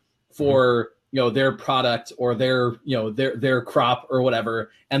somebody for their product or their crop or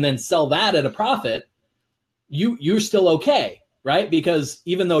whatever, and then sell that at a profit, you're still okay, right? Because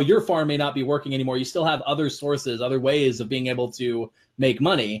even though your farm may not be working anymore, you still have other sources, other ways of being able to make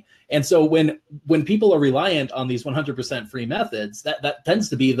money. And so when people are reliant on these 100% free methods, that tends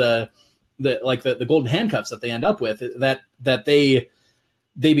to be the golden handcuffs that they end up with, that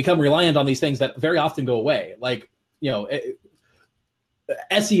they become reliant on these things that very often go away. Like,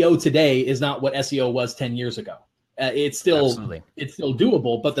 SEO today is not what SEO was 10 years ago. It's still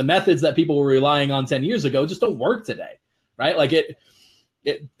doable, but the methods that people were relying on 10 years ago just don't work today, right? Like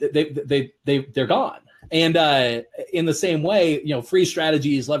they're gone. And in the same way, free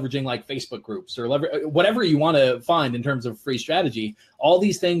strategies, leveraging like Facebook groups or whatever you want to find in terms of free strategy, all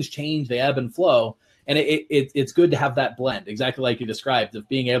these things change, they ebb and flow. And it's good to have that blend, exactly like you described, of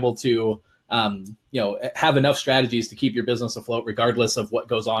being able to have enough strategies to keep your business afloat, regardless of what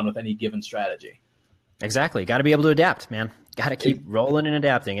goes on with any given strategy. Exactly. Got to be able to adapt, man. Got to keep rolling and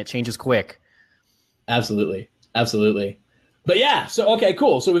adapting. It changes quick. Absolutely. But yeah, so okay,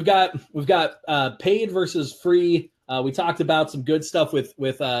 cool. So we've got paid versus free. We talked about some good stuff with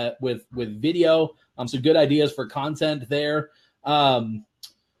video. Some good ideas for content there.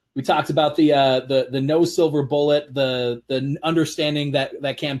 We talked about the no silver bullet, the understanding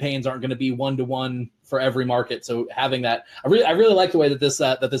that campaigns aren't going to be one-to-one for every market. So having that, I really like the way that this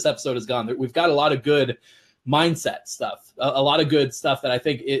episode has gone. We've got a lot of good mindset stuff, a lot of good stuff that I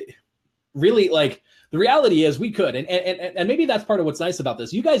think it really, like, the reality is we could, and maybe that's part of what's nice about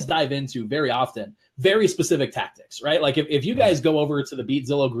this. You guys dive into very often very specific tactics, right? Like if you guys go over to the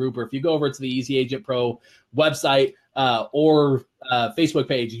Beatzillo group, or if you go over to the Easy Agent Pro website or Facebook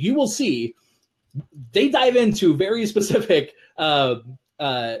page, you will see they dive into very specific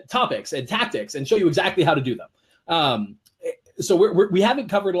topics and tactics and show you exactly how to do them. So we haven't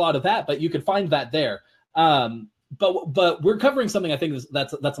covered a lot of that, but you can find that there. But we're covering something I think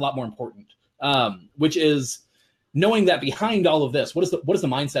that's a lot more important. Which is knowing that behind all of this, what does the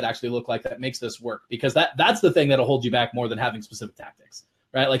mindset actually look like that makes this work? Because that's the thing that'll hold you back more than having specific tactics,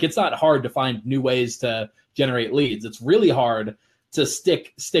 right? Like, it's not hard to find new ways to generate leads. It's really hard to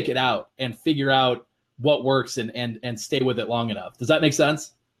stick it out and figure out what works and stay with it long enough. Does that make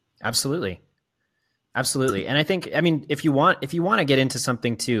sense? Absolutely. And I think, if you want to get into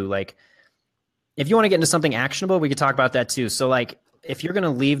something too, like if you want to get into something actionable, we could talk about that too. So like, if you're going to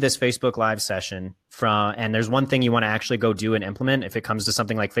leave this Facebook Live session and there's one thing you want to actually go do and implement, if it comes to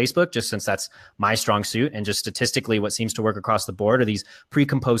something like Facebook, just since that's my strong suit, and just statistically what seems to work across the board are these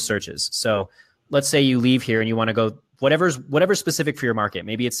pre-composed searches. So let's say you leave here and you want to go whatever's specific for your market.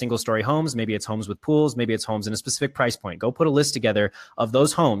 Maybe it's single story homes, maybe it's homes with pools, maybe it's homes in a specific price point. Go put a list together of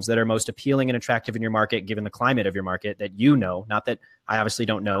those homes that are most appealing and attractive in your market, given the climate of your market that you know, not that I obviously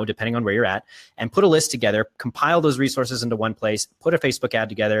don't know, depending on where you're at, and put a list together, compile those resources into one place, put a Facebook ad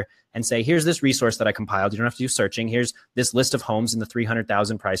together and say, here's this resource that I compiled. You don't have to do searching. Here's this list of homes in the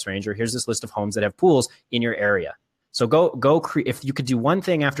 300,000 price range, or here's this list of homes that have pools in your area. So go if you could do one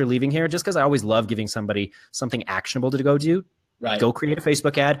thing after leaving here, just because I always love giving somebody something actionable to go do, right? Go create a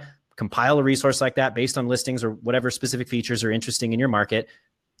Facebook ad, compile a resource like that based on listings or whatever specific features are interesting in your market,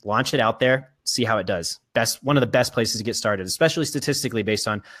 launch it out there, see how it does. One of the best places to get started, especially statistically based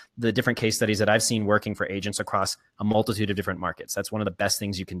on the different case studies that I've seen working for agents across a multitude of different markets. That's one of the best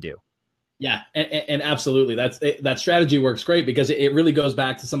things you can do. Yeah, and absolutely. That strategy works great because it really goes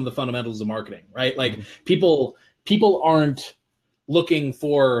back to some of the fundamentals of marketing, right? Like people aren't looking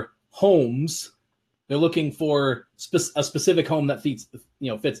for homes. They're looking for a specific home that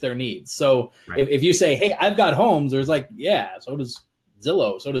fits their needs. So right. if you say, hey, I've got homes, there's like, yeah, so does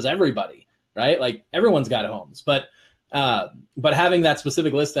Zillow, so does everybody, right? Like everyone's got homes, but having that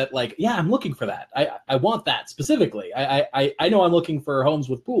specific list that like, yeah, I'm looking for that. I want that specifically. I know I'm looking for homes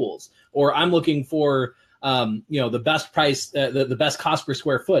with pools, or I'm looking for, the best price, the best cost per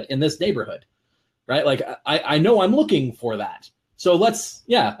square foot in this neighborhood. Right? Like I know I'm looking for that. So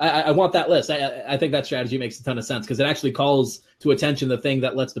I want that list. I think that strategy makes a ton of sense because it actually calls to attention the thing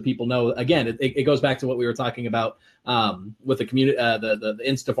that lets the people know. Again, it goes back to what we were talking about with the community, the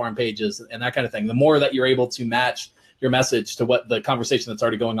Instafarm pages and that kind of thing. The more that you're able to match your message to what the conversation that's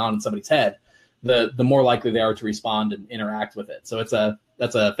already going on in somebody's head, the more likely they are to respond and interact with it. So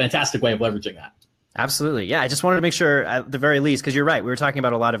that's a fantastic way of leveraging that. Absolutely. Yeah. I just wanted to make sure at the very least, because you're right. We were talking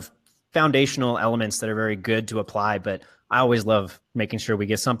about a lot of foundational elements that are very good to apply, but I always love making sure we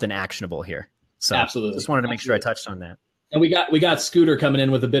get something actionable here. So absolutely. Just wanted to make sure I touched on that. And we got Scooter coming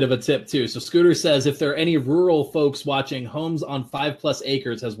in with a bit of a tip too. So Scooter says, if there are any rural folks watching, homes on 5+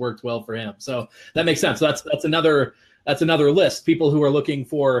 acres has worked well for him. So that makes sense. So that's another list. People who are looking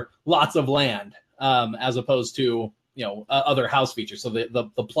for lots of land, as opposed to, other house features. So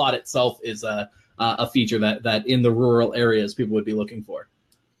the plot itself is a feature that in the rural areas people would be looking for.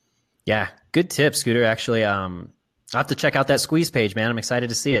 Yeah, good tip, Scooter. Actually, I'll have to check out that squeeze page, man. I'm excited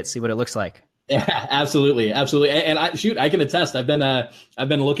to see what it looks like. Yeah, absolutely. And I can attest. I've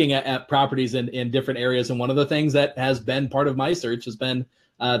been looking at properties in different areas, and one of the things that has been part of my search has been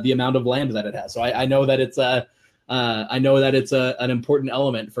the amount of land that it has. So I know that it's an important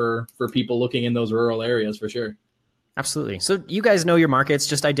element for people looking in those rural areas for sure. Absolutely. So you guys know your markets.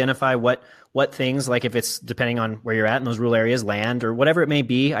 Just identify what things, like if it's depending on where you're at in those rural areas, land or whatever it may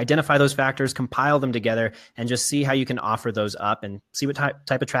be, identify those factors, compile them together, and just see how you can offer those up and see what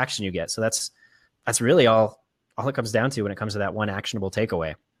type of traction you get. So that's really all it comes down to when it comes to that one actionable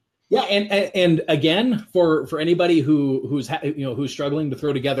takeaway. Yeah, and again, for anybody who's struggling to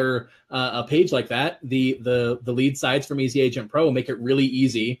throw together a page like that, the lead sites from Easy Agent Pro make it really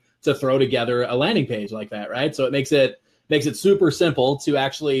easy to throw together a landing page like that, right? So it makes it super simple to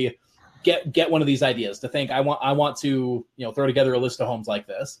actually get one of these ideas, to think I want to throw together a list of homes like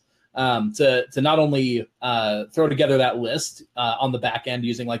this, to not only throw together that list on the back end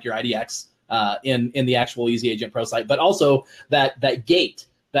using like your IDX in the actual Easy Agent Pro site, but also that gate,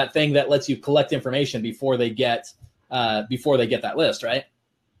 that thing that lets you collect information before they get that list, right?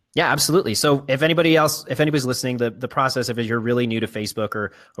 Yeah, absolutely. So if anybody's listening, the process of it, you're really new to Facebook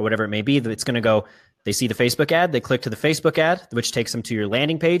or whatever it may be, it's going to go, they see the Facebook ad, they click to the Facebook ad, which takes them to your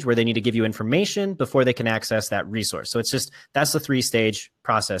landing page where they need to give you information before they can access that resource. So that's the 3-stage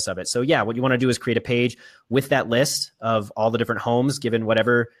process of it. So yeah, what you want to do is create a page with that list of all the different homes, given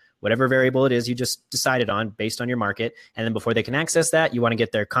whatever variable it is you just decided on based on your market. And then before they can access that, you want to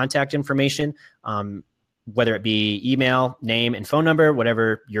get their contact information, whether it be email, name, and phone number,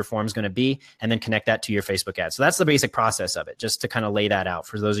 whatever your form's going to be, and then connect that to your Facebook ad. So that's the basic process of it, just to kind of lay that out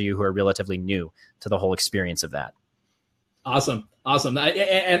for those of you who are relatively new to the whole experience of that. Awesome.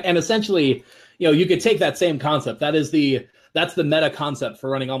 And essentially, you could take that same concept. That's the meta concept for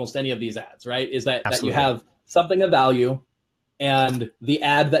running almost any of these ads, right? Is that you have something of value and the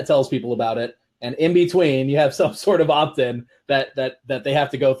ad that tells people about it. And in between, you have some sort of opt-in that they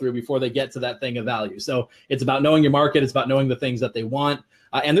have to go through before they get to that thing of value. So it's about knowing your market. It's about knowing the things that they want.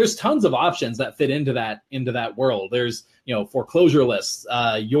 And there's tons of options that fit into that world. There's, foreclosure lists,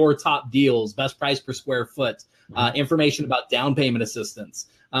 your top deals, best price per square foot, information about down payment assistance.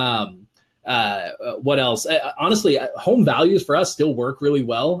 What else? Honestly, home values for us still work really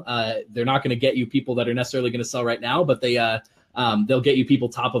well. They're not going to get you people that are necessarily going to sell right now, but they'll get you people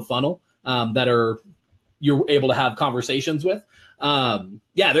top of funnel. That you're able to have conversations with.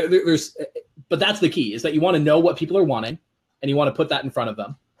 There's, but that's the key, is that you want to know what people are wanting and you want to put that in front of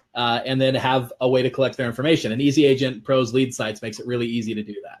them, and then have a way to collect their information. And Easy Agent Pro's lead sites makes it really easy to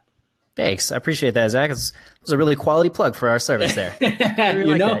do that. Thanks. I appreciate that, Zach. It was a really quality plug for our service there.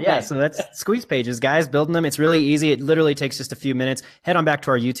 Really Yeah, so that's Squeeze Pages, guys, building them. It's really easy. It literally takes just a few minutes. Head on back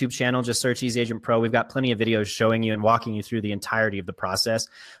to our YouTube channel. Just search Easy Agent Pro. We've got plenty of videos showing you and walking you through the entirety of the process.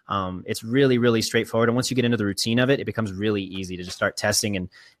 It's really, really straightforward. And once you get into the routine of it, it becomes really easy to just start testing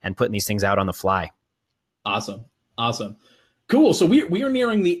and putting these things out on the fly. Awesome. Cool. So we are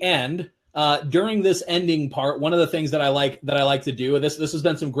nearing the end. During this ending part, one of the things that I like to do, this has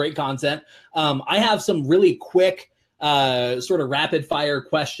been some great content. I have some really quick, sort of rapid fire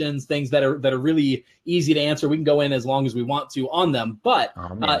questions, things that are really easy to answer. We can go in as long as we want to on them, but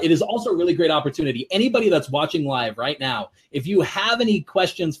it is also a really great opportunity. Anybody that's watching live right now, if you have any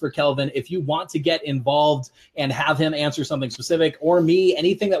questions for Kelvin, if you want to get involved and have him answer something specific, or me,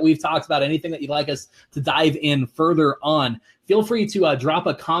 anything that we've talked about, anything that you'd like us to dive in further on, feel free to drop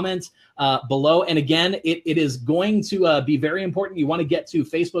a comment below. And again, it is going to be very important. You want to get to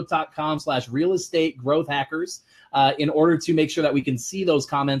facebook.com/realestategrowthhackers in order to make sure that we can see those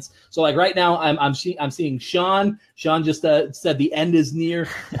comments. So like right now, I'm seeing Sean. Sean just said the end is near.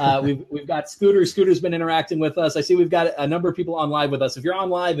 We've got Scooter. Scooter's been interacting with us. I see we've got a number of people on live with us. If you're on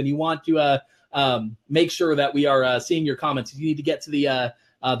live and you want to make sure that we are seeing your comments, you need to get to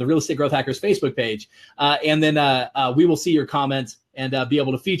the Real Estate Growth Hackers Facebook page. And then we will see your comments and be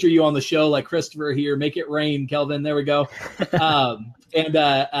able to feature you on the show like Christopher here. Make it rain, Kelvin. There we go. And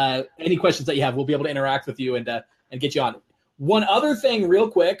any questions that you have, we'll be able to interact with you and get you on. One other thing real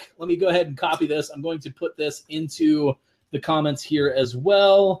quick, let me go ahead and copy this. I'm going to put this into the comments here as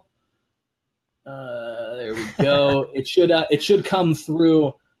well. There we go. It should come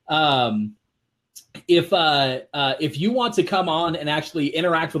through. If you want to come on and actually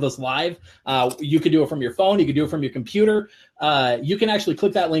interact with us live, you can do it from your phone. You can do it from your computer. You can actually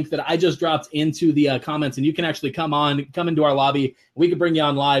click that link that I just dropped into the comments, and you can actually come into our lobby. We can bring you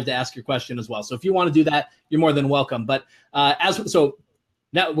on live to ask your question as well. So if you want to do that, you're more than welcome. But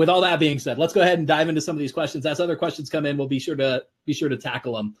now, with all that being said, let's go ahead and dive into some of these questions. As other questions come in, we'll be sure to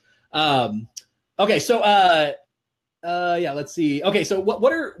tackle them. Okay, so let's see. Okay, so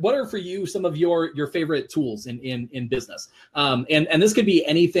what are for you some of your favorite tools in business? And this could be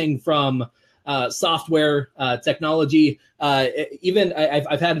anything from software, technology. Even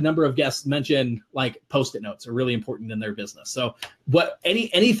I've had a number of guests mention like Post-it notes are really important in their business. So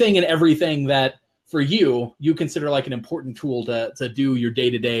anything and everything that for you consider like an important tool to do your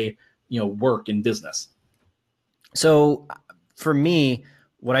day-to-day, work in business. So for me,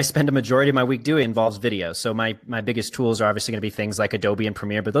 what I spend a majority of my week doing involves video. So my biggest tools are obviously going to be things like Adobe and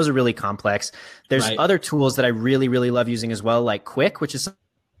Premiere, but those are really complex. There's other tools that I really, really love using as well, like Quick, which is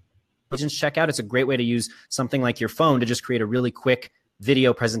agents checkout. It's a great way to use something like your phone to just create a really quick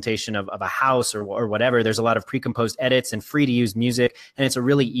video presentation of a house or whatever. There's a lot of pre-composed edits and free to use music. And it's a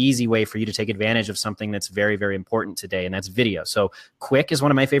really easy way for you to take advantage of something that's very, very important today. And that's video. So Quick is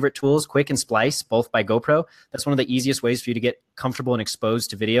one of my favorite tools. Quick and Splice, both by GoPro. That's one of the easiest ways for you to get comfortable and exposed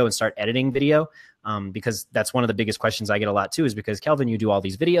to video and start editing video. Because that's one of the biggest questions I get a lot too, is because Kelvin, you do all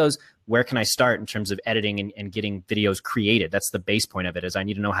these videos. Where can I start in terms of editing and getting videos created? That's the base point of it, is I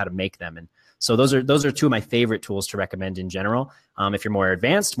need to know how to make them. And so those are two of my favorite tools to recommend in general. If you're more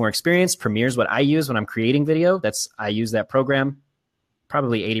advanced, more experienced, Premiere is what I use when I'm creating video. I use that program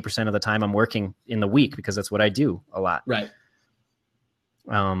probably 80% of the time I'm working in the week, because that's what I do a lot. Right.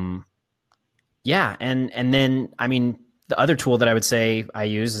 Yeah. And then, I mean, the other tool that I would say I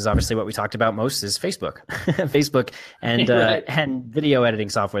use is obviously what we talked about most is Facebook, Facebook and video editing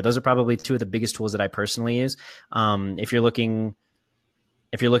software. Those are probably two of the biggest tools that I personally use. If you're looking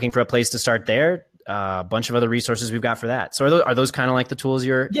for a place to start there, a bunch of other resources we've got for that. So are those kind of like the tools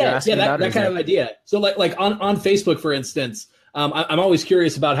you're asking about? That kind of idea. So like on Facebook, for instance, I'm always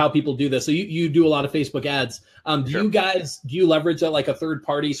curious about how people do this. So you do a lot of Facebook ads. Do you leverage like a third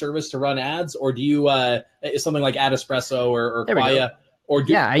party service to run ads, or do you something like Adespresso or Quaya?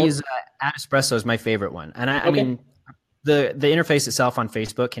 I use Adespresso is my favorite one. And I mean, the interface itself on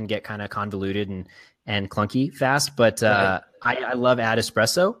Facebook can get kind of convoluted and clunky fast, but I love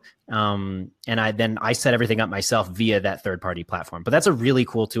Adespresso. And I set everything up myself via that third-party platform. But that's a really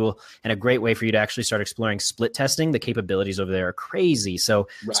cool tool and a great way for you to actually start exploring split testing. The capabilities over there are crazy. So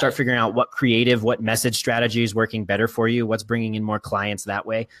start figuring out what message strategy is working better for you, what's bringing in more clients that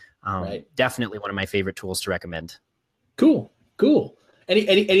way. Definitely one of my favorite tools to recommend. Cool.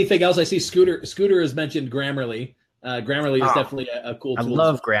 Anything else? I see Scooter has mentioned Grammarly. Grammarly is definitely a cool tool. I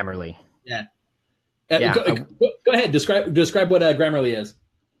love Grammarly. Yeah. Go ahead. Describe what Grammarly is.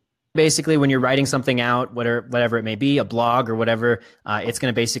 Basically, when you're writing something out, whatever it may be, a blog or whatever, it's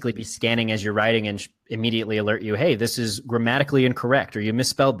going to basically be scanning as you're writing and immediately alert you, hey, this is grammatically incorrect, or you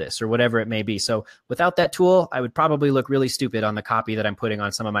misspelled this, or whatever it may be. So without that tool, I would probably look really stupid on the copy that I'm putting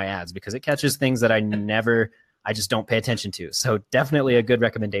on some of my ads, because it catches things that I just don't pay attention to. So definitely a good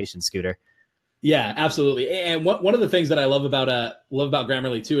recommendation, Scooter. Yeah, absolutely. And one of the things that I love about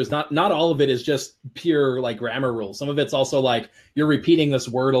Grammarly too is not all of it is just pure like grammar rules. Some of it's also like you're repeating this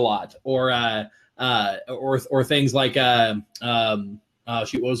word a lot, or things like what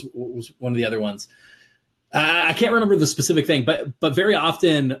was one of the other ones? I can't remember the specific thing, but very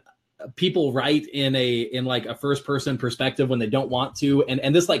often people write in like a first person perspective when they don't want to,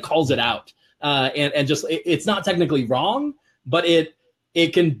 and this like calls it out, and just it's not technically wrong, but it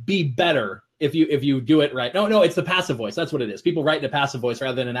can be better if you do it right. No, it's the passive voice. That's what it is. People write in a passive voice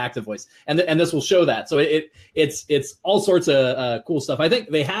rather than an active voice, and this will show that. So it's all sorts of cool stuff. I think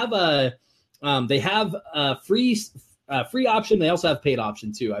they have a free option. They also have paid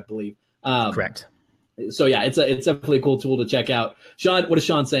option too, I believe. Correct. So yeah, it's definitely a cool tool to check out. Sean, what is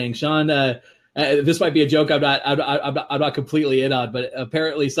Sean saying? Sean, this might be a joke. I'm not completely in on, but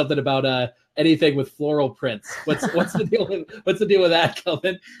apparently something about anything with floral prints. What's the deal with that,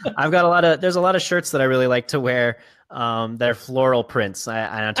 Kelvin? I've got there's a lot of shirts that I really like to wear that are floral prints.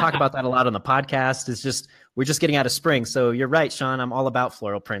 I talk about that a lot on the podcast. It's just we're just getting out of spring. So you're right, Sean. I'm all about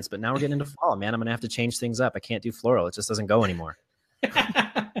floral prints, but now we're getting into fall, man. I'm going to have to change things up. I can't do floral. It just doesn't go anymore.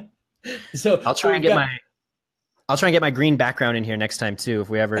 So I'll try and get my green background in here next time too. If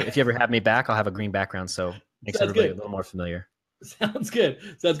you ever have me back, I'll have a green background. So it makes everybody a little more familiar. Sounds good.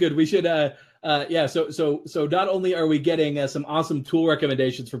 We should, yeah. So not only are we getting some awesome tool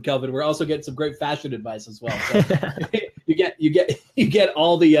recommendations from Kelvin, we're also getting some great fashion advice as well. So you get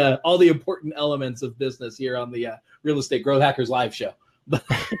all the important elements of business here on the Real Estate Growth Hackers live show.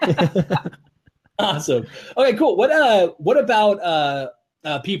 Awesome. Okay, cool. What about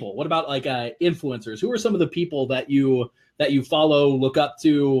people? What about like influencers? Who are some of the people that you follow, look up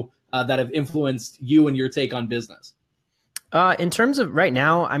to, that have influenced you and your take on business? In terms of right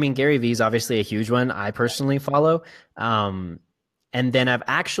now, I mean, Gary Vee is obviously a huge one I personally follow. And then I've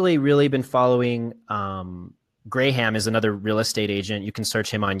actually really been following Graham is another real estate agent. You can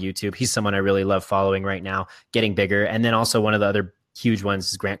search him on YouTube. He's someone I really love following right now, getting bigger. And then also one of the other huge ones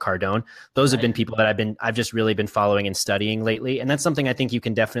is Grant Cardone. Those have been people that I've just really been following and studying lately. And that's something I think you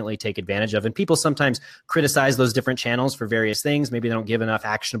can definitely take advantage of. And people sometimes criticize those different channels for various things. Maybe they don't give enough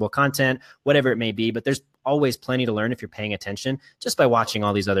actionable content, whatever it may be, but there's always plenty to learn if you're paying attention just by watching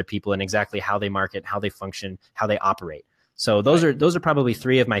all these other people and exactly how they market, how they function, how they operate. So those are probably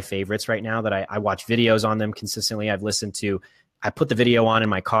three of my favorites right now that I watch videos on them consistently. I put the video on in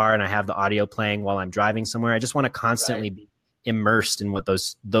my car and I have the audio playing while I'm driving somewhere. I just want to constantly be immersed in what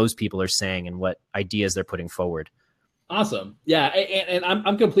those people are saying and what ideas they're putting forward. Awesome. Yeah. And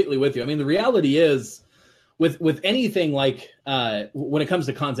I'm completely with you. I mean, the reality is with anything like when it comes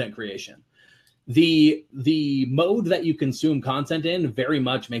to content creation, the mode that you consume content in very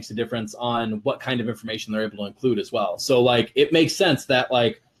much makes a difference on what kind of information they're able to include as well. So like, it makes sense that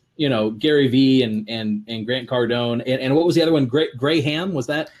like, you know, Gary Vee and Grant Cardone and what was the other one? Graham, was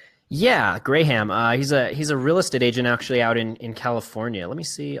that? Yeah, Graham. He's a real estate agent actually out in California. Let me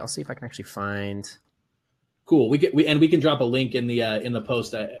see. I'll see if I can actually find. Cool. We can drop a link in the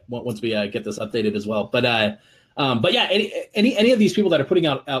post once we get this updated as well. But yeah, any of these people that are putting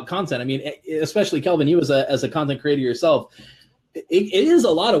out content. I mean, especially Kelvin, you as a content creator yourself, it is a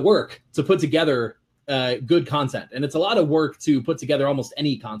lot of work to put together good content, and it's a lot of work to put together almost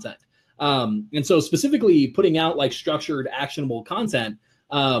any content. And so specifically putting out like structured, actionable content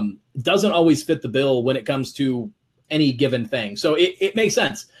doesn't always fit the bill when it comes to any given thing. So it makes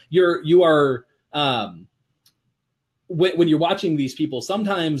sense. You are when you're watching these people,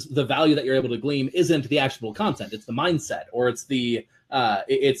 sometimes the value that you're able to glean isn't the actionable content. It's the mindset, or it's the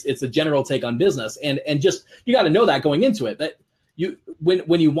it's a general take on business. And just, you got to know that going into it, that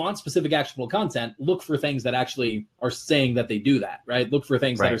when you want specific actionable content, look for things that actually are saying that they do that, right? Look for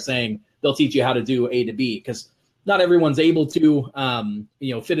things that are saying they'll teach you how to do A to B, because not everyone's able to,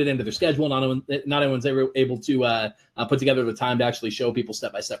 fit it into their schedule. Not everyone's able to put together the time to actually show people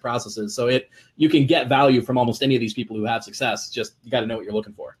step-by-step processes. So you can get value from almost any of these people who have success. Just, you got to know what you're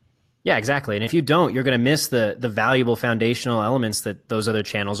looking for. Yeah, exactly. And if you don't, you're going to miss the valuable foundational elements that those other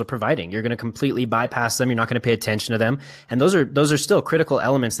channels are providing. You're going to completely bypass them. You're not going to pay attention to them. And those are still critical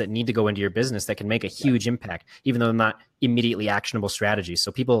elements that need to go into your business that can make a huge impact, even though they're not immediately actionable strategies.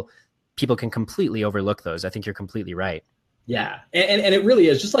 So people can completely overlook those. I think you're completely right. Yeah. And it really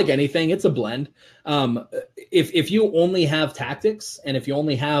is just like anything. It's a blend. If you only have tactics and if you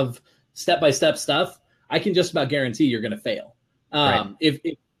only have step-by-step stuff, I can just about guarantee you're going to fail.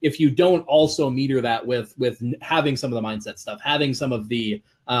 If you don't also meter that with having some of the mindset stuff, having some of the,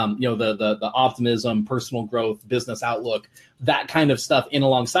 the optimism, personal growth, business outlook, that kind of stuff in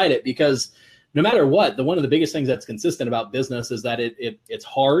alongside it, because no matter what, one of the biggest things that's consistent about business is that it's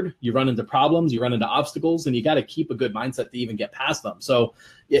hard. You run into problems, you run into obstacles, and you got to keep a good mindset to even get past them. So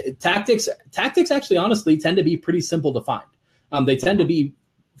tactics actually, honestly, tend to be pretty simple to find. They tend to be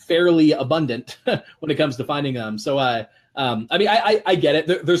fairly abundant when it comes to finding them. So I get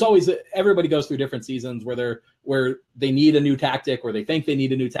it. There's always, everybody goes through different seasons where they need a new tactic, or they think they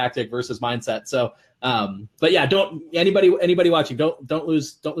need a new tactic versus mindset. So, but yeah, anybody watching, don't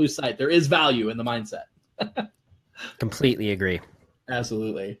lose sight. There is value in the mindset. Completely agree.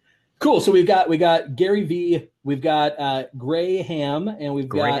 Absolutely. Cool. So we've got Gary Vee, we've got Graham, and we've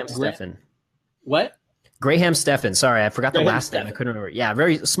got Stephan. What? Graham Stephan. Sorry, I forgot the last name. I couldn't remember. Yeah,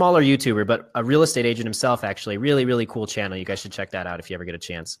 very smaller YouTuber, but a real estate agent himself, actually. Really, really cool channel. You guys should check that out if you ever get a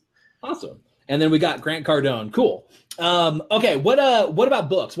chance. Awesome. And then we got Grant Cardone. Cool. Okay, what about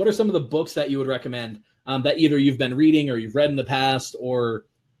books? What are some of the books that you would recommend that either you've been reading or you've read in the past or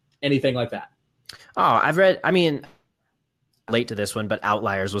anything like that? Oh, I've read, late to this one, but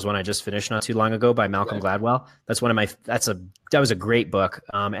Outliers was one I just finished not too long ago by Malcolm Gladwell. That was a great book.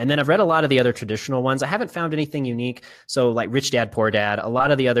 And then I've read a lot of the other traditional ones. I haven't found anything unique. So like Rich Dad, Poor Dad, a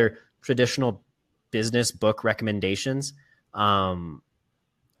lot of the other traditional business book recommendations. I'm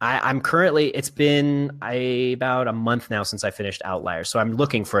currently, it's been about a month now since I finished Outliers. So I'm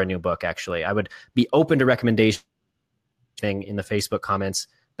looking for a new book, actually. I would be open to recommendation in the Facebook comments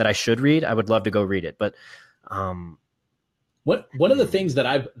that I should read. I would love to go read it. But one of the things that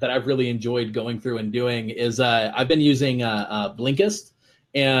I've really enjoyed going through and doing is I've been using Blinkist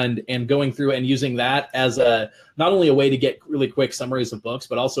and going through and using that as not only a way to get really quick summaries of books,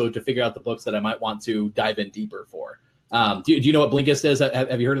 but also to figure out the books that I might want to dive in deeper for. Do you know what Blinkist is?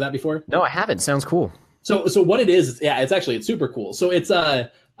 Have you heard of that before? No, I haven't. Sounds cool. So what it is, it's super cool. So it's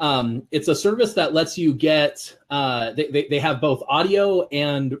a service that lets you get they have both audio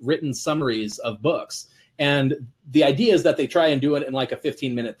and written summaries of books. And the idea is that they try and do it in like a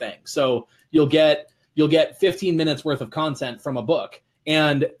 15-minute thing. So you'll get 15 minutes worth of content from a book.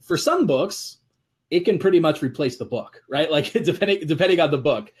 And for some books, it can pretty much replace the book, right? Like depending on the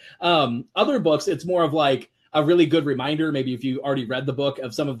book. Other books, it's more of like a really good reminder. Maybe if you already read the book,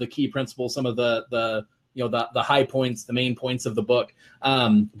 of some of the key principles, some of the high points, the main points of the book.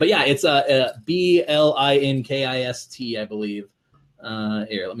 But yeah, it's a Blinkist, I believe.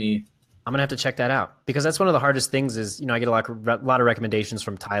 Here, I'm gonna have to check that out, because that's one of the hardest things. Is I get a lot of recommendations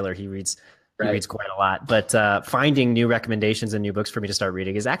from Tyler. He reads quite a lot, but finding new recommendations and new books for me to start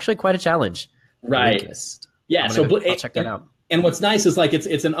reading is actually quite a challenge. Right. Yeah. I'll check that out. And what's nice is like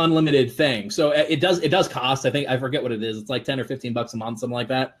it's an unlimited thing. So it does cost. I forget what it is. It's like $10 or $15 a month, something like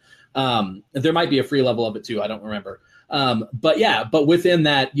that. There might be a free level of it too. I don't remember. But within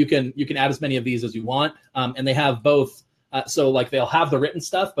that, you can add as many of these as you want. And they have both. So like they'll have the written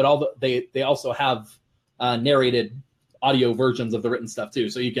stuff, but they also have narrated audio versions of the written stuff too.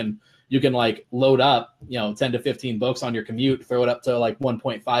 So you can like load up 10 to 15 books on your commute, throw it up to like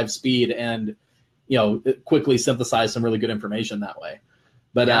 1.5 speed, and quickly synthesize some really good information that way.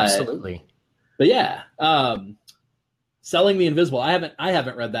 But yeah, absolutely. But yeah, Selling the Invisible. I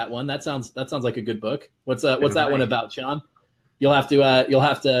haven't read that one. That sounds like a good book. What's that one about, Sean? You'll have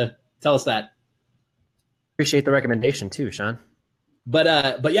to tell us that. Appreciate the recommendation too, Sean.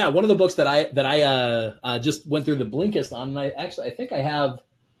 But yeah, one of the books that I just went through the Blinkist on, and I think I have.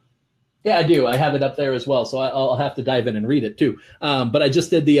 Yeah, I do. I have it up there as well, so I'll have to dive in and read it too. But I just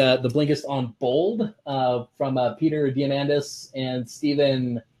did the Blinkist on Bold from Peter Diamandis and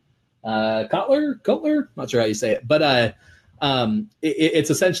Stephen Kotler. Not sure how you say it, but it's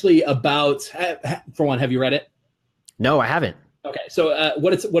essentially about. For one, have you read it? No, I haven't. Okay, so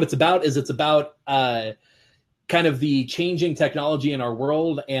what it's about is it's about kind of the changing technology in our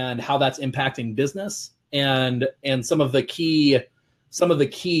world and how that's impacting business and some of the key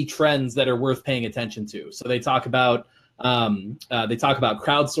trends that are worth paying attention to. So they talk about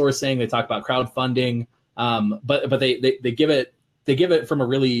crowdsourcing, they talk about crowdfunding, but they give it from a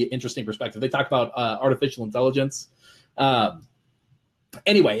really interesting perspective. They talk about artificial intelligence.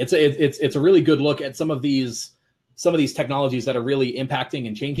 Anyway, it's a really good look at some of these technologies that are really impacting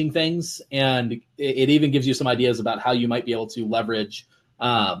and changing things, and it even gives you some ideas about how you might be able to leverage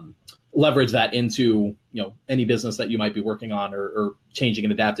that into any business that you might be working on or changing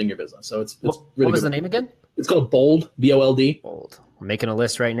and adapting your business. So it's really what was the name again? It's called Bold, BOLD. Bold. I'm making a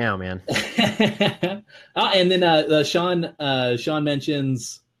list right now, man. And then Sean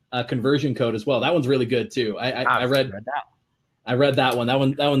mentions Conversion Code as well. That one's really good too. I read that. I read that one. That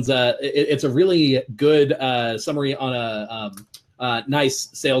one's it's a really good summary on a nice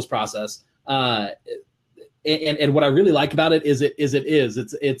sales process. And what I really like about it is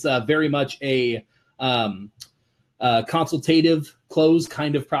it's very much a consultative close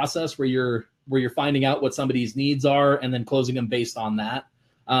kind of process where you're finding out what somebody's needs are and then closing them based on that.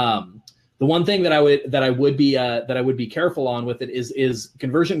 The one thing that I would be careful on with it is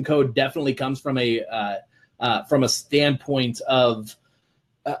Conversion Code definitely comes from a standpoint of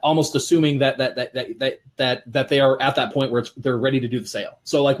almost assuming that they are at that point where they're ready to do the sale.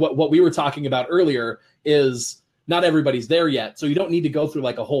 So like what we were talking about earlier is not everybody's there yet. So you don't need to go through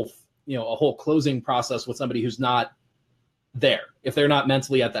like a whole closing process with somebody who's not there. If they're not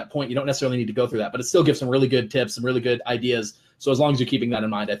mentally at that point, you don't necessarily need to go through that, but it still gives some really good tips, some really good ideas. So as long as you're keeping that in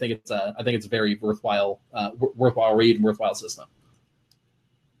mind, I think it's a very worthwhile read and worthwhile system.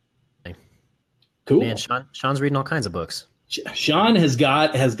 Cool. Man, Sean's reading all kinds of books. Sean has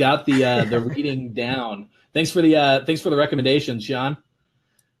got the reading down. Thanks for the recommendations, Sean.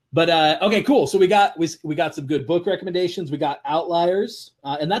 But okay, cool. So we got some good book recommendations. We got Outliers,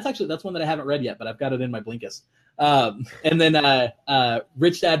 and that's one that I haven't read yet, but I've got it in my Blinkist. And then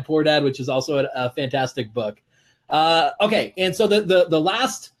Rich Dad Poor Dad, which is also a fantastic book. Okay, and so the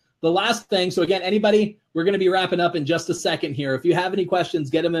last thing. So again, anybody, we're going to be wrapping up in just a second here. If you have any questions,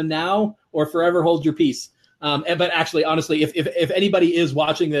 get them in now or forever hold your peace. But actually, honestly, if anybody is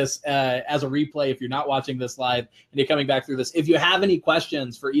watching this as a replay, if you're not watching this live and you're coming back through this, if you have any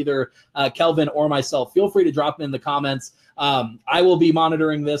questions for either Kelvin or myself, feel free to drop them in the comments. I will be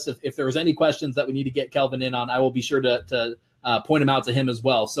monitoring this. If there was any questions that we need to get Kelvin in on, I will be sure to point them out to him as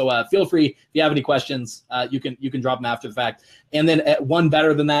well. So feel free, if you have any questions, you can drop them after the fact. And then one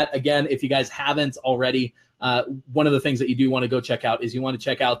better than that, again, if you guys haven't already, one of the things that you do want to go check out is you want to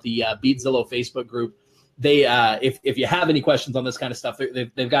check out the Beatzillow Facebook group. They, if you have any questions on this kind of stuff,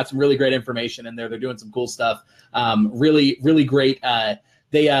 they've got some really great information in there. They're doing some cool stuff. Really, really great.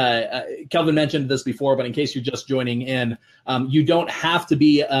 Kelvin mentioned this before, but in case you're just joining in, you don't have to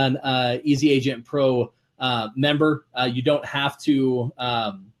be an Easy Agent Pro member. You don't have to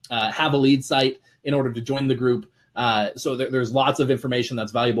have a lead site in order to join the group. So there's lots of information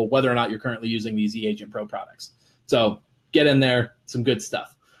that's valuable, whether or not you're currently using the Easy Agent Pro products. So get in there, some good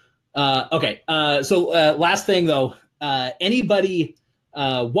stuff. Okay. So last thing though, anybody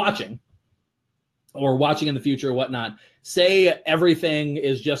watching in the future or whatnot, say everything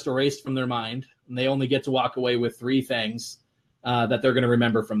is just erased from their mind and they only get to walk away with 3 things that they're going to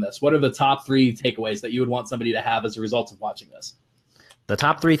remember from this. What are the top 3 takeaways that you would want somebody to have as a result of watching this? The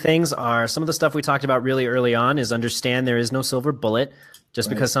top 3 things are some of the stuff we talked about really early on is understand there is no silver bullet. Just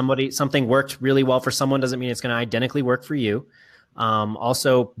right. Because something worked really well for someone doesn't mean it's going to identically work for you.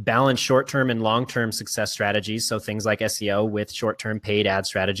 Also balance short-term and long-term success strategies. So things like SEO with short-term paid ad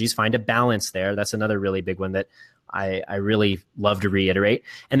strategies, find a balance there. That's another really big one that I really love to reiterate.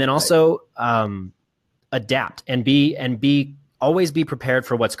 And then also adapt and always be prepared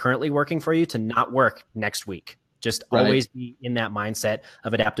for what's currently working for you to not work next week. Just always be in that mindset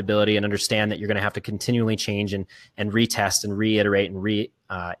of adaptability and understand that you're going to have to continually change and retest and reiterate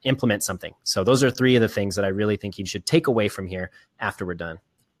and implement something. So those are 3 of the things that I really think you should take away from here after we're done.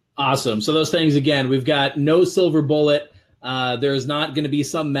 Awesome. So those things, again, we've got no silver bullet. There's not going to be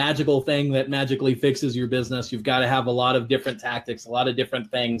some magical thing that magically fixes your business. You've got to have a lot of different tactics, a lot of different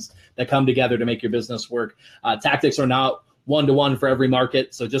things that come together to make your business work. Tactics are not one-to-one for every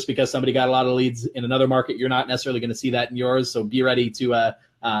market. So just because somebody got a lot of leads in another market, you're not necessarily going to see that in yours. So be ready to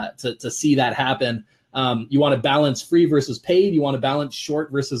see that happen. You want to balance free versus paid. You want to balance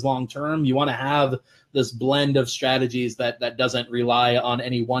short versus long-term. You want to have this blend of strategies that doesn't rely on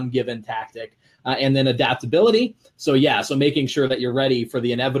any one given tactic. And then adaptability. So making sure that you're ready for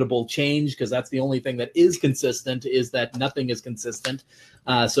the inevitable change, because that's the only thing that is consistent, is that nothing is consistent.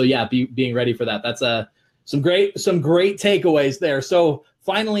 Being ready for that. That's some great takeaways there. So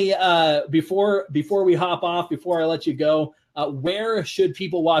finally, before we hop off, before I let you go, where should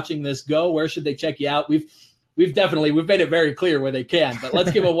people watching this go? Where should they check you out? We've made it very clear where they can, but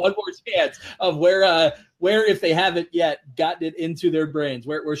let's give them one more chance of where if they haven't yet gotten it into their brains,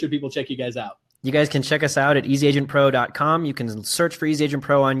 where should people check you guys out? You guys can check us out at easyagentpro.com. You can search for Easy Agent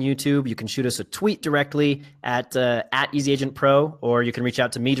Pro on YouTube. You can shoot us a tweet directly at Easy Agent Pro, or you can reach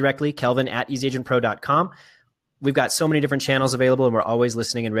out to me directly, Kelvin at easyagentpro.com. We've got so many different channels available, and we're always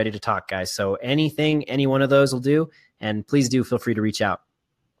listening and ready to talk, guys. So any one of those will do, and please do feel free to reach out.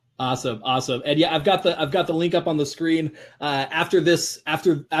 Awesome. And yeah, I've got the link up on the screen. After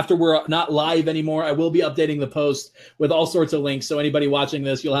we're not live anymore, I will be updating the post with all sorts of links. So anybody watching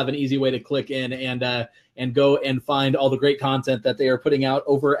this, you'll have an easy way to click in and go and find all the great content that they are putting out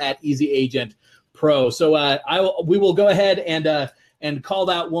over at Easy Agent Pro. So we will go ahead and call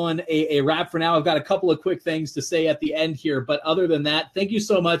that one a wrap for now. I've got a couple of quick things to say at the end here, but other than that, thank you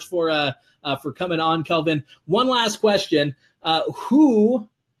so much for coming on, Kelvin. One last question: who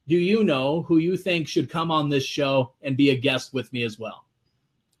do you know who you think should come on this show and be a guest with me as well?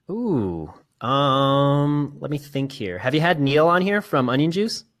 Ooh, let me think here. Have you had Neil on here from Onion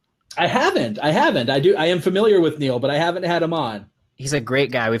Juice? I haven't. I am familiar with Neil, but I haven't had him on. He's a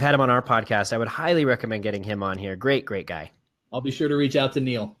great guy. We've had him on our podcast. I would highly recommend getting him on here. Great guy. I'll be sure to reach out to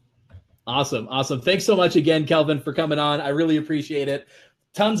Neil. Awesome. Thanks so much again, Kelvin, for coming on. I really appreciate it.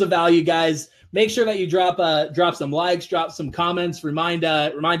 Tons of value, guys. Make sure that you drop some likes, drop some comments, remind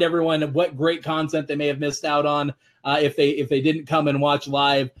everyone of what great content they may have missed out on if they didn't come and watch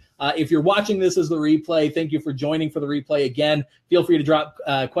live. If you're watching this as the replay, thank you for joining for the replay. Again, feel free to drop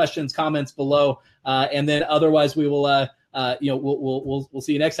questions, comments below, and then otherwise we will we'll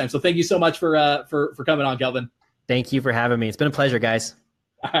see you next time. So thank you so much for coming on, Kelvin. Thank you for having me. It's been a pleasure, guys.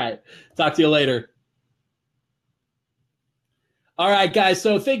 All right. Talk to you later. All right, guys.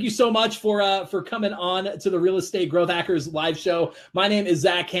 So thank you so much for coming on to the Real Estate Growth Hackers live show. My name is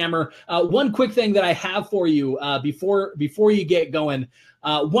Zach Hammer. One quick thing that I have for you before you get going.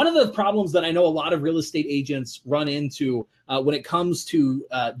 One of the problems that I know a lot of real estate agents run into when it comes to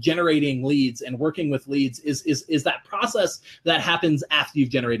generating leads and working with leads is that process that happens after you've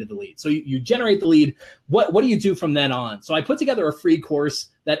generated the lead. So you generate the lead. What do you do from then on? So I put together a free course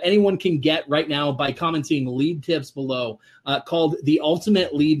that anyone can get right now by commenting lead tips below called the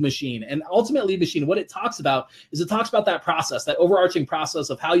Ultimate Lead Machine. And Ultimate Lead Machine, what it talks about is it talks about that process, that overarching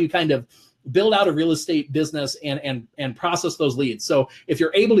process of how you kind of build out a real estate business and process those leads. So if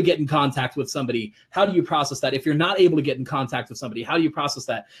you're able to get in contact with somebody, how do you process that? If you're not able to get in contact with somebody, how do you process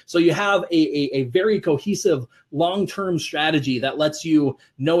that? So you have a very cohesive long-term strategy that lets you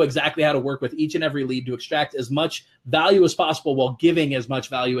know exactly how to work with each and every lead to extract as much value as possible while giving as much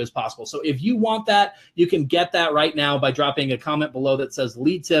value as possible. So if you want that, you can get that right now by dropping a comment below that says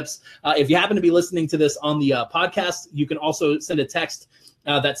lead tips. If you happen to be listening to this on the podcast, you can also send a text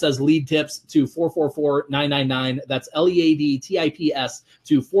that says lead tips to 444-999. That's LEADTIPS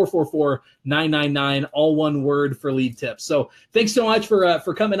to 444-999, all one word for lead tips. So thanks so much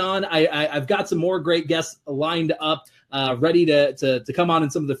for coming on. I've got some more great guests lined up, ready to come on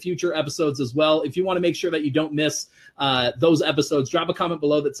in some of the future episodes as well. If you want to make sure that you don't miss those episodes, drop a comment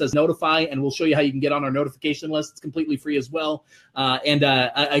below that says notify, and we'll show you how you can get on our notification list. It's completely free as well.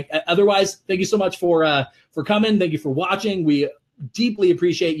 Otherwise, thank you so much for coming. Thank you for watching. We deeply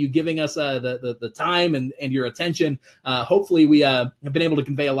appreciate you giving us the time and your attention. Hopefully we have been able to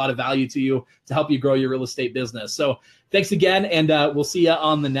convey a lot of value to you to help you grow your real estate business. So thanks again, and we'll see you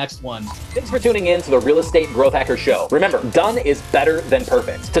on the next one. Thanks for tuning in to the Real Estate Growth Hacker Show. Remember, done is better than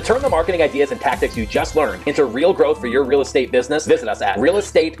perfect. To turn the marketing ideas and tactics you just learned into real growth for your real estate business, visit us at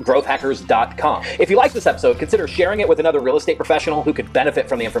realestategrowthhackers.com. If you like this episode, consider sharing it with another real estate professional who could benefit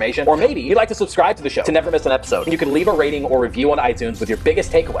from the information, or maybe you'd like to subscribe to the show to never miss an episode. You can leave a rating or review on iTunes with your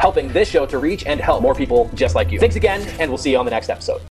biggest takeaway, helping this show to reach and help more people just like you. Thanks again, and we'll see you on the next episode.